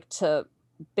 like to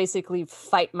basically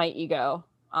fight my ego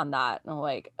on that. And I'm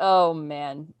like, oh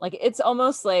man, like it's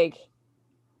almost like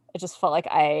it just felt like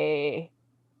I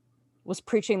was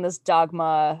preaching this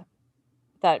dogma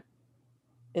that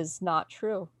is not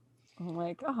true. I'm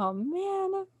like, oh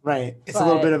man. Right. It's a But,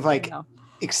 little bit of you like know,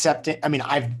 accepting. I mean,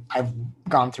 I've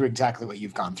gone through exactly what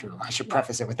you've gone through. I should Yeah.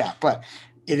 preface it with that, but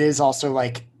it is also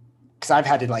like, because I've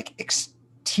had to like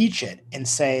teach it and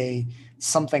say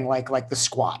something like the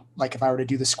squat. Like if I were to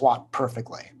do the squat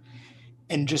perfectly,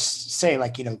 and just say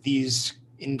like, you know, these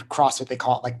in CrossFit they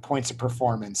call it like points of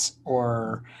performance,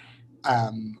 or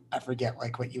I forget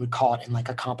like what you would call it in like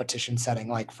a competition setting,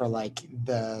 like for like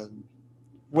the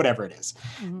whatever it is.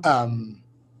 Mhm.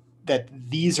 That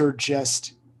these are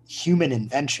just human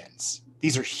inventions.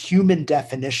 These are human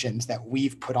definitions that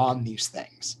we've put on these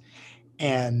things.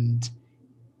 And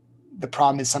the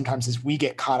problem is sometimes is we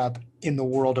get caught up in the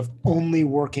world of only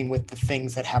working with the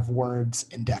things that have words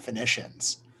and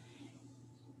definitions.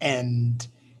 And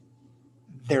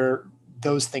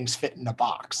those things fit in a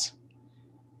box.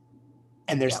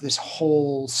 And there's Yep. this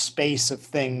whole space of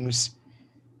things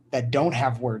that don't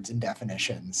have words and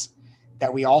definitions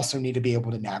that we also need to be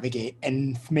able to navigate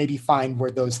and maybe find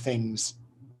where those things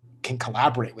can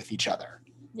collaborate with each other.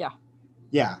 Yeah.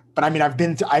 Yeah. But I mean,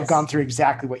 I've gone through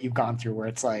exactly what you've gone through, where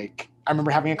it's like, I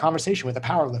remember having a conversation with a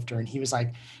power lifter and he was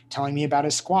like telling me about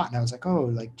his squat. And I was like, oh,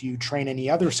 like, do you train any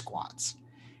other squats?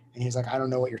 And he's like, I don't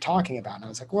know what you're talking about. And I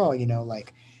was like, well, you know,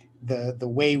 like the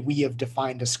way we have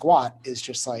defined a squat is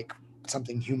just like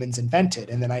something humans invented.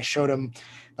 And then I showed him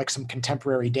like some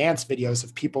contemporary dance videos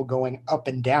of people going up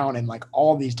and down in like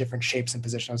all these different shapes and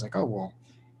positions. I was like, oh, well,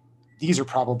 these are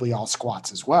probably all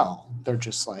squats as well. They're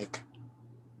just like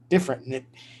different. And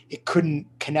it couldn't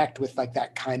connect with like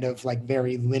that kind of like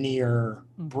very linear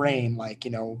brain. Like,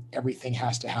 you know, everything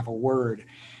has to have a word.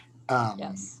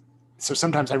 Yes. So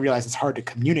sometimes I realize it's hard to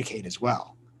communicate as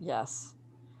well. Yes.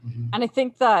 Mm-hmm. And I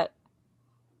think that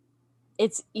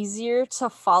it's easier to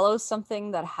follow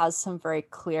something that has some very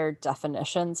clear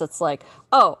definitions. It's like,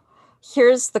 oh,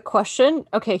 here's the question.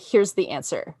 Okay, here's the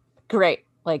answer. Great.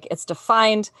 Like it's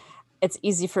defined. It's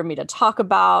easy for me to talk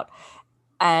about.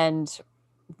 And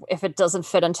if it doesn't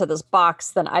fit into this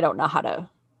box, then I don't know how to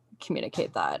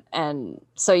communicate that. And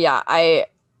so, yeah, I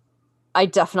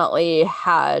definitely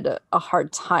had a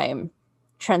hard time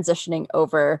transitioning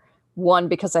over, one,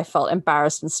 because I felt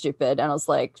embarrassed and stupid and I was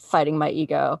like fighting my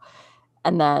ego.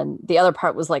 And then the other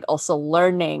part was like also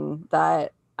learning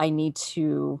that I need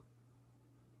to,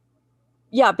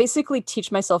 basically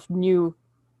teach myself new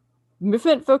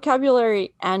movement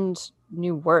vocabulary and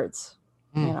new words,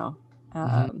 you know,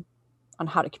 on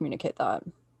how to communicate that.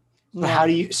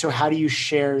 So how do you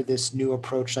share this new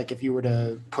approach? Like if you were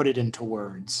to put it into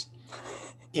words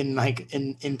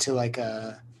into like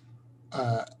a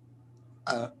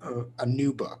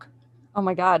new book. Oh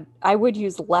my God. I would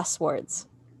use less words.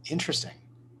 Interesting.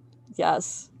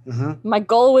 Yes. Mm-hmm. My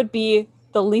goal would be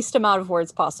the least amount of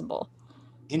words possible.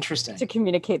 Interesting. To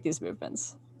communicate these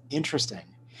movements. Interesting.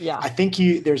 Yeah. I think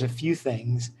there's a few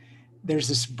things. There's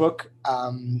this book.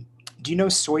 Do you know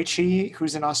Soichi,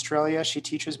 who's in Australia? She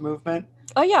teaches movement.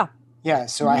 Oh, yeah. Yeah.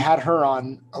 So I had her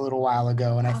on a little while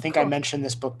ago, and I think cool. I mentioned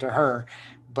this book to her,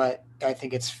 but I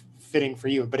think it's fitting for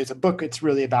you. But it's a book. It's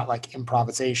really about like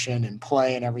improvisation and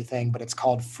play and everything, but it's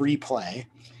called Free Play.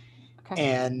 Okay.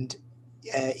 And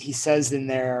he says in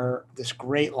there this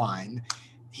great line.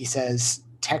 He says,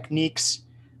 techniques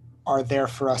are there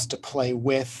for us to play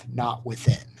with, not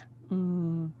within.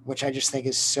 Which I just think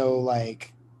is so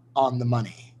like on the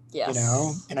money. Yes. You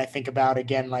know? And I think about,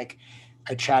 again, like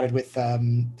I chatted with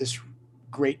this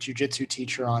great jujitsu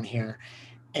teacher on here,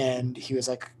 and he was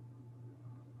like,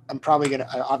 I'm probably going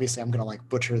to, obviously I'm going to like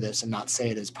butcher this and not say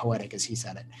it as poetic as he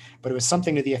said it, but it was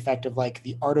something to the effect of like,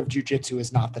 the art of jujitsu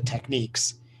is not the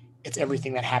techniques. It's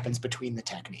everything that happens between the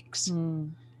techniques.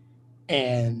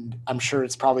 And I'm sure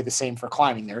it's probably the same for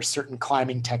climbing. There are certain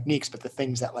climbing techniques, but the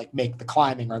things that like make the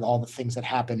climbing are all the things that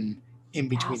happen in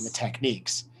between the Yes.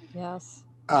 techniques. Yes.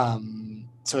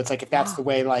 So it's like, if that's the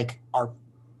way like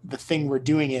the thing we're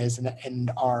doing is, and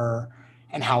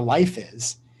how life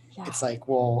is, Yeah. it's like,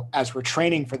 well, as we're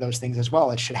training for those things as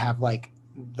well, it should have like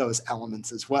those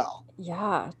elements as well.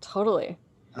 Yeah, totally.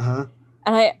 Uh-huh.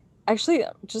 And I actually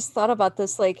just thought about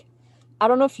this, like, I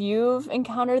don't know if you've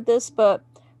encountered this, but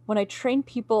when I train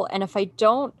people and if I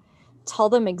don't tell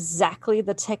them exactly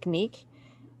the technique,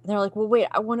 they're like, well, wait,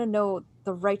 I want to know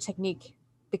the right technique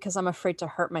because I'm afraid to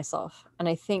hurt myself. And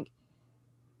I think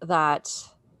that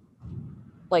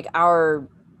like our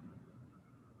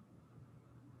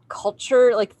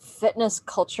culture, like fitness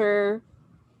culture,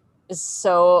 is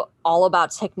so all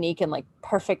about technique and like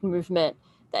perfect movement.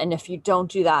 And if you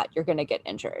don't do that, you're going to get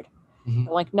injured. Mhm.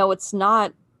 I'm like, no, it's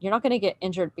not. You're not going to get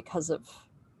injured because of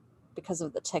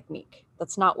the technique.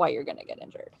 That's not why you're going to get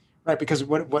injured. Right, because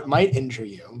what might injure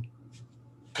you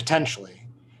potentially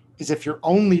is if you're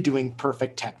only doing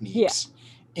perfect techniques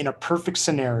in a perfect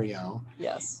scenario,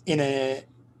 Yes, in a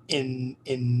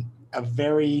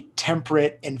very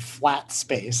temperate and flat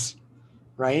space,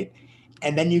 right?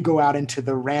 And then you go out into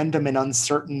the random and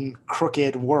uncertain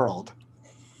crooked world.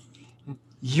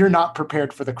 You're not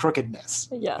prepared for the crookedness.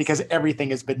 yes, because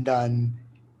everything has been done,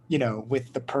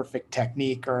 with the perfect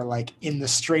technique, or like in the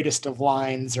straightest of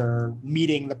lines, or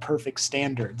meeting the perfect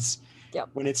standards. Yep.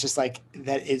 When it's just like,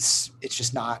 it's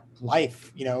just not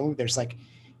life. There's like,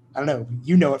 I don't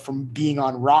know, it from being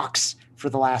on rocks for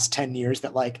the last 10 years,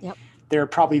 that like, Yep. there are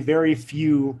probably very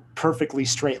few perfectly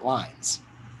straight lines.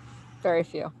 Very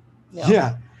few.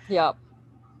 Yeah. Yep.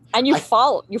 And you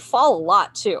fall a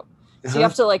lot too. So you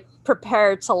have to like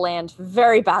prepare to land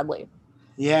very badly.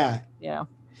 Yeah. Yeah.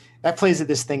 That plays at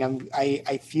this thing.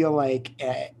 I feel like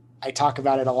I talk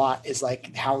about it a lot, is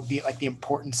like how the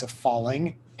importance of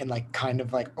falling, and like kind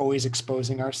of like always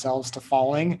exposing ourselves to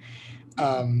falling,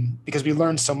 because we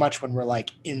learn so much when we're like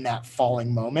in that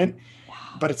falling moment. Yeah.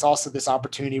 But it's also this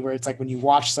opportunity where it's like, when you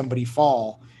watch somebody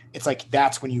fall, it's like,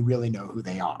 that's when you really know who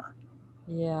they are.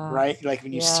 Yeah. Right? Like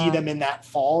when you see them in that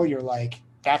fall, you're like,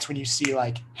 that's when you see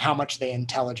like how much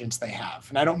intelligence they have.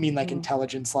 And I don't mean like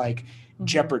intelligence like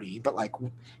Jeopardy, but like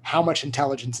how much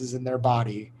intelligence is in their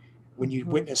body when you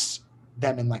witness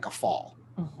them in like a fall.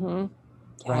 Mm-hmm.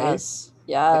 Right? Yes.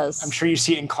 Yes. Like, I'm sure you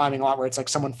see it in climbing a lot, where it's like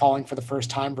someone falling for the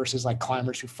first time versus like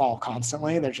climbers who fall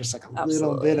constantly. There's just like a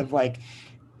little bit of like,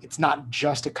 it's not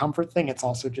just a comfort thing. It's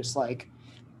also just like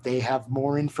they have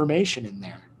more information in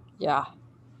there. Yeah.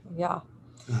 Yeah.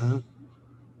 Uh-huh.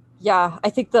 Yeah. I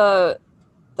think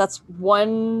that's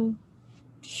one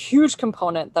huge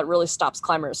component that really stops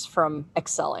climbers from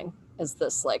excelling, is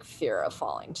this like fear of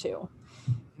falling too.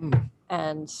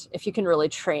 And if you can really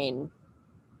train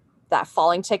that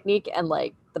falling technique and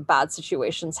like the bad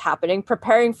situations happening,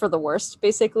 preparing for the worst,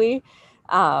 basically,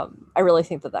 I really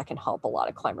think that can help a lot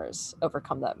of climbers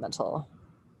overcome that mental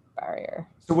barrier.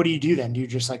 So what do you do then? Do you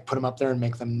just like put them up there and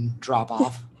make them drop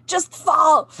off? Just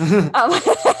fall. Yeah.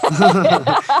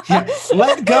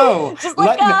 Let go. Just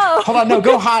let go. Hold on. No,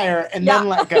 go higher and then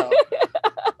let go.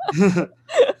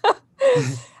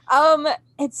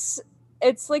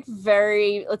 It's like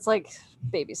it's like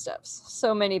baby steps.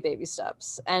 So many baby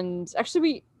steps. And actually,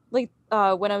 we like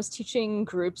when I was teaching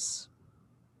groups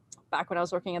back when I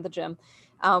was working at the gym,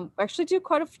 I actually do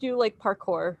quite a few like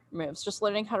parkour moves, just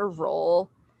learning how to roll,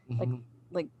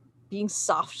 like being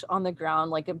soft on the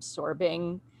ground, like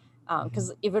absorbing.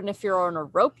 Because even if you're on a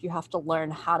rope, you have to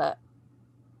learn how to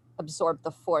absorb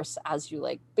the force as you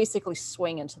like basically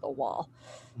swing into the wall.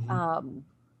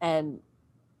 And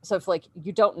so if like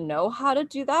you don't know how to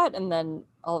do that, and then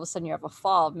all of a sudden you have a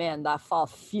fall, man, that fall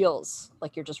feels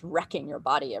like you're just wrecking your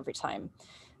body every time.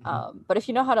 But if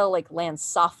you know how to like land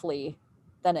softly,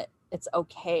 then it's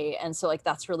okay. And so like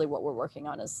that's really what we're working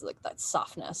on, is like that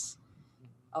softness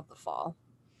of the fall.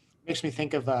 Makes me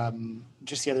think of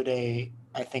just the other day,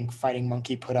 I think Fighting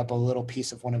Monkey put up a little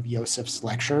piece of one of Yosef's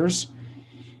lectures,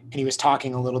 and he was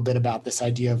talking a little bit about this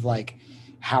idea of like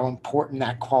how important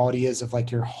that quality is, of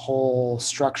like your whole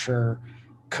structure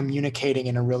communicating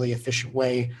in a really efficient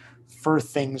way for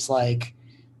things like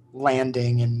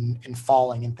landing and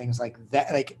falling and things like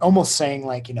that, like almost saying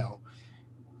like,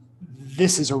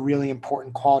 this is a really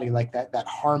important quality, like that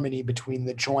harmony between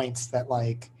the joints, that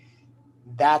like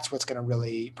that's what's going to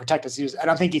really protect us. I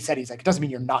don't think he said, he's like, it doesn't mean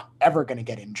you're not ever going to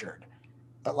get injured,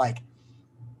 but like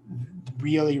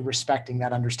really respecting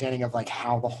that understanding of like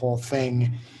how the whole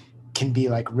thing can be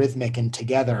like rhythmic and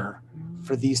together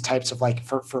for these types of like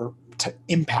for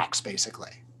impacts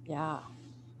basically. Yeah.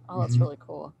 Oh, that's really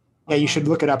cool. Yeah, you should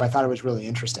look it up. I thought it was really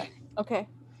interesting. Okay.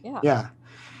 Yeah. Yeah.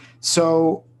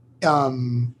 So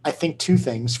I think two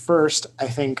things. First, I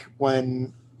think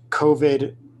when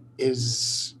COVID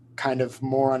is kind of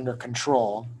more under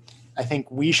control, I think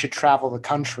we should travel the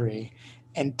country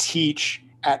and teach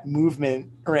at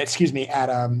climbing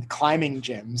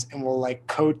gyms, and we'll like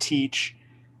co-teach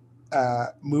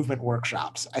movement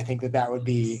workshops. I think that would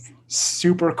be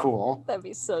super cool. That'd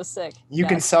be so sick. You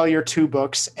can sell your 2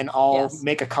 books, and I'll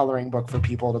make a coloring book for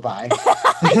people to buy.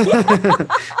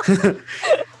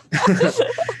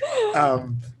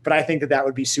 But I think that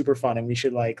would be super fun, and we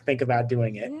should like think about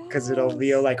doing it, because it'll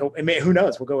be like, who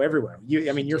knows? We'll go everywhere.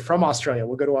 You're from Australia.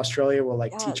 We'll go to Australia. We'll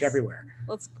like teach everywhere.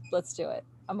 Let's do it.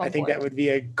 I think that would be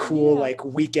a cool like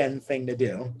weekend thing to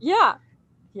do. Yeah.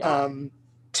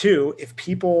 2, if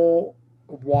people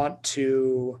want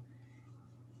to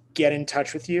get in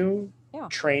touch with you,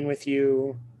 train with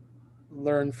you,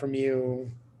 learn from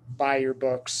you, buy your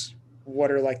books,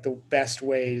 what are like the best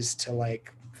ways to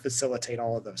like facilitate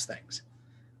all of those things?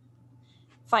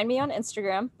 Find me on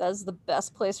Instagram. That is the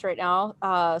best place right now.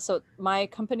 So my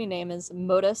company name is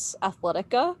Modus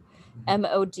Athletica,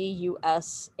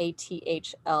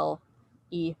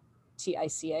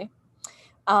 MODUSATHLETICA.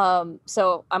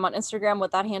 So I'm on Instagram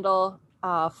with that handle.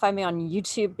 Find me on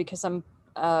YouTube, because I'm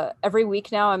every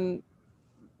week now I'm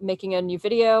making a new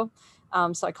video.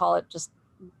 So I call it just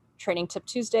Training Tip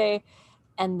Tuesday.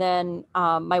 And then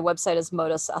my website is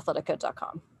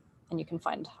modusathletica.com, and you can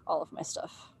find all of my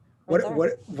stuff.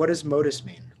 What does modus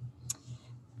mean?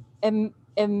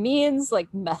 It means like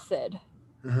method,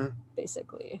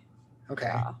 basically.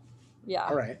 Okay. Yeah.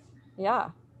 All right. Yeah.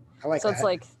 I like that. So it's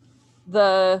like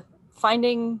the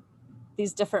finding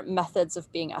these different methods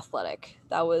of being athletic.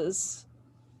 That was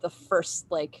the first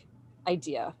like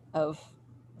idea of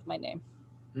my name.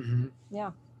 Mm-hmm.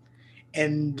 Yeah.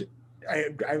 And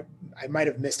I might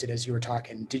have missed it as you were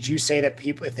talking. Did you say that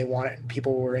people, if they wanted,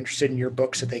 people were interested in your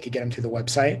books, that they could get them through the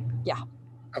website? Yeah.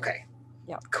 Okay.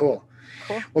 Yeah. Cool.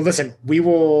 Well, listen, we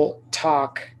will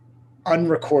talk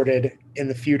unrecorded in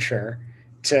the future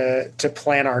to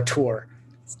plan our tour.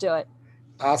 Let's do it.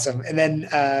 Awesome. And then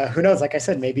who knows? Like I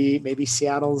said, maybe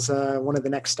Seattle's one of the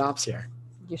next stops here.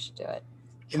 You should do it.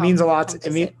 It means a lot.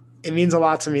 It means a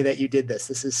lot to me that you did this.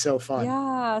 This is so fun.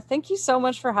 Yeah. Thank you so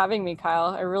much for having me, Kyle.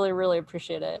 I really, really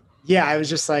appreciate it. Yeah. I was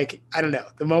just like, I don't know.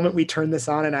 The moment we turned this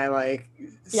on and I like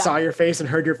saw your face and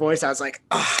heard your voice, I was like,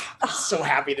 oh, I'm so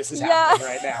happy this is happening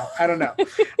right now. I don't know.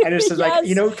 I just was like,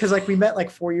 because like we met like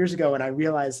 4 years ago, and I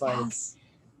realized like,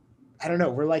 I don't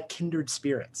know, we're like kindred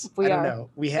spirits. I don't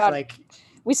know. We had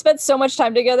we spent so much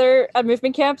time together at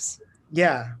movement camps.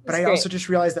 Yeah. But I also just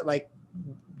realized that like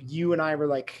you and I were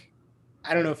like,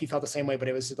 I don't know if you felt the same way, but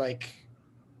it was like,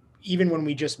 even when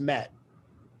we just met,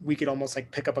 we could almost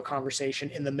like pick up a conversation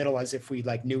in the middle as if we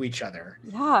like knew each other.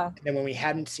 Yeah. And then when we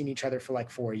hadn't seen each other for like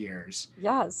 4 years,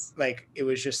 like, it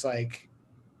was just like,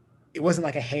 it wasn't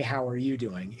like a, hey, how are you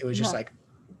doing? It was just like,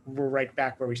 we're right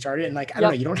back where we started. And like, I don't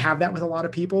know, you don't have that with a lot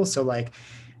of people. So like,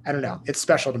 I don't know. It's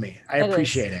special to me. I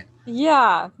appreciate it.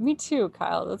 Yeah, me too,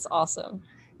 Kyle. That's awesome.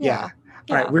 Yeah.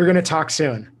 All right. We're going to talk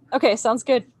soon. Okay. Sounds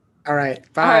good. All right.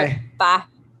 Bye. All right, bye.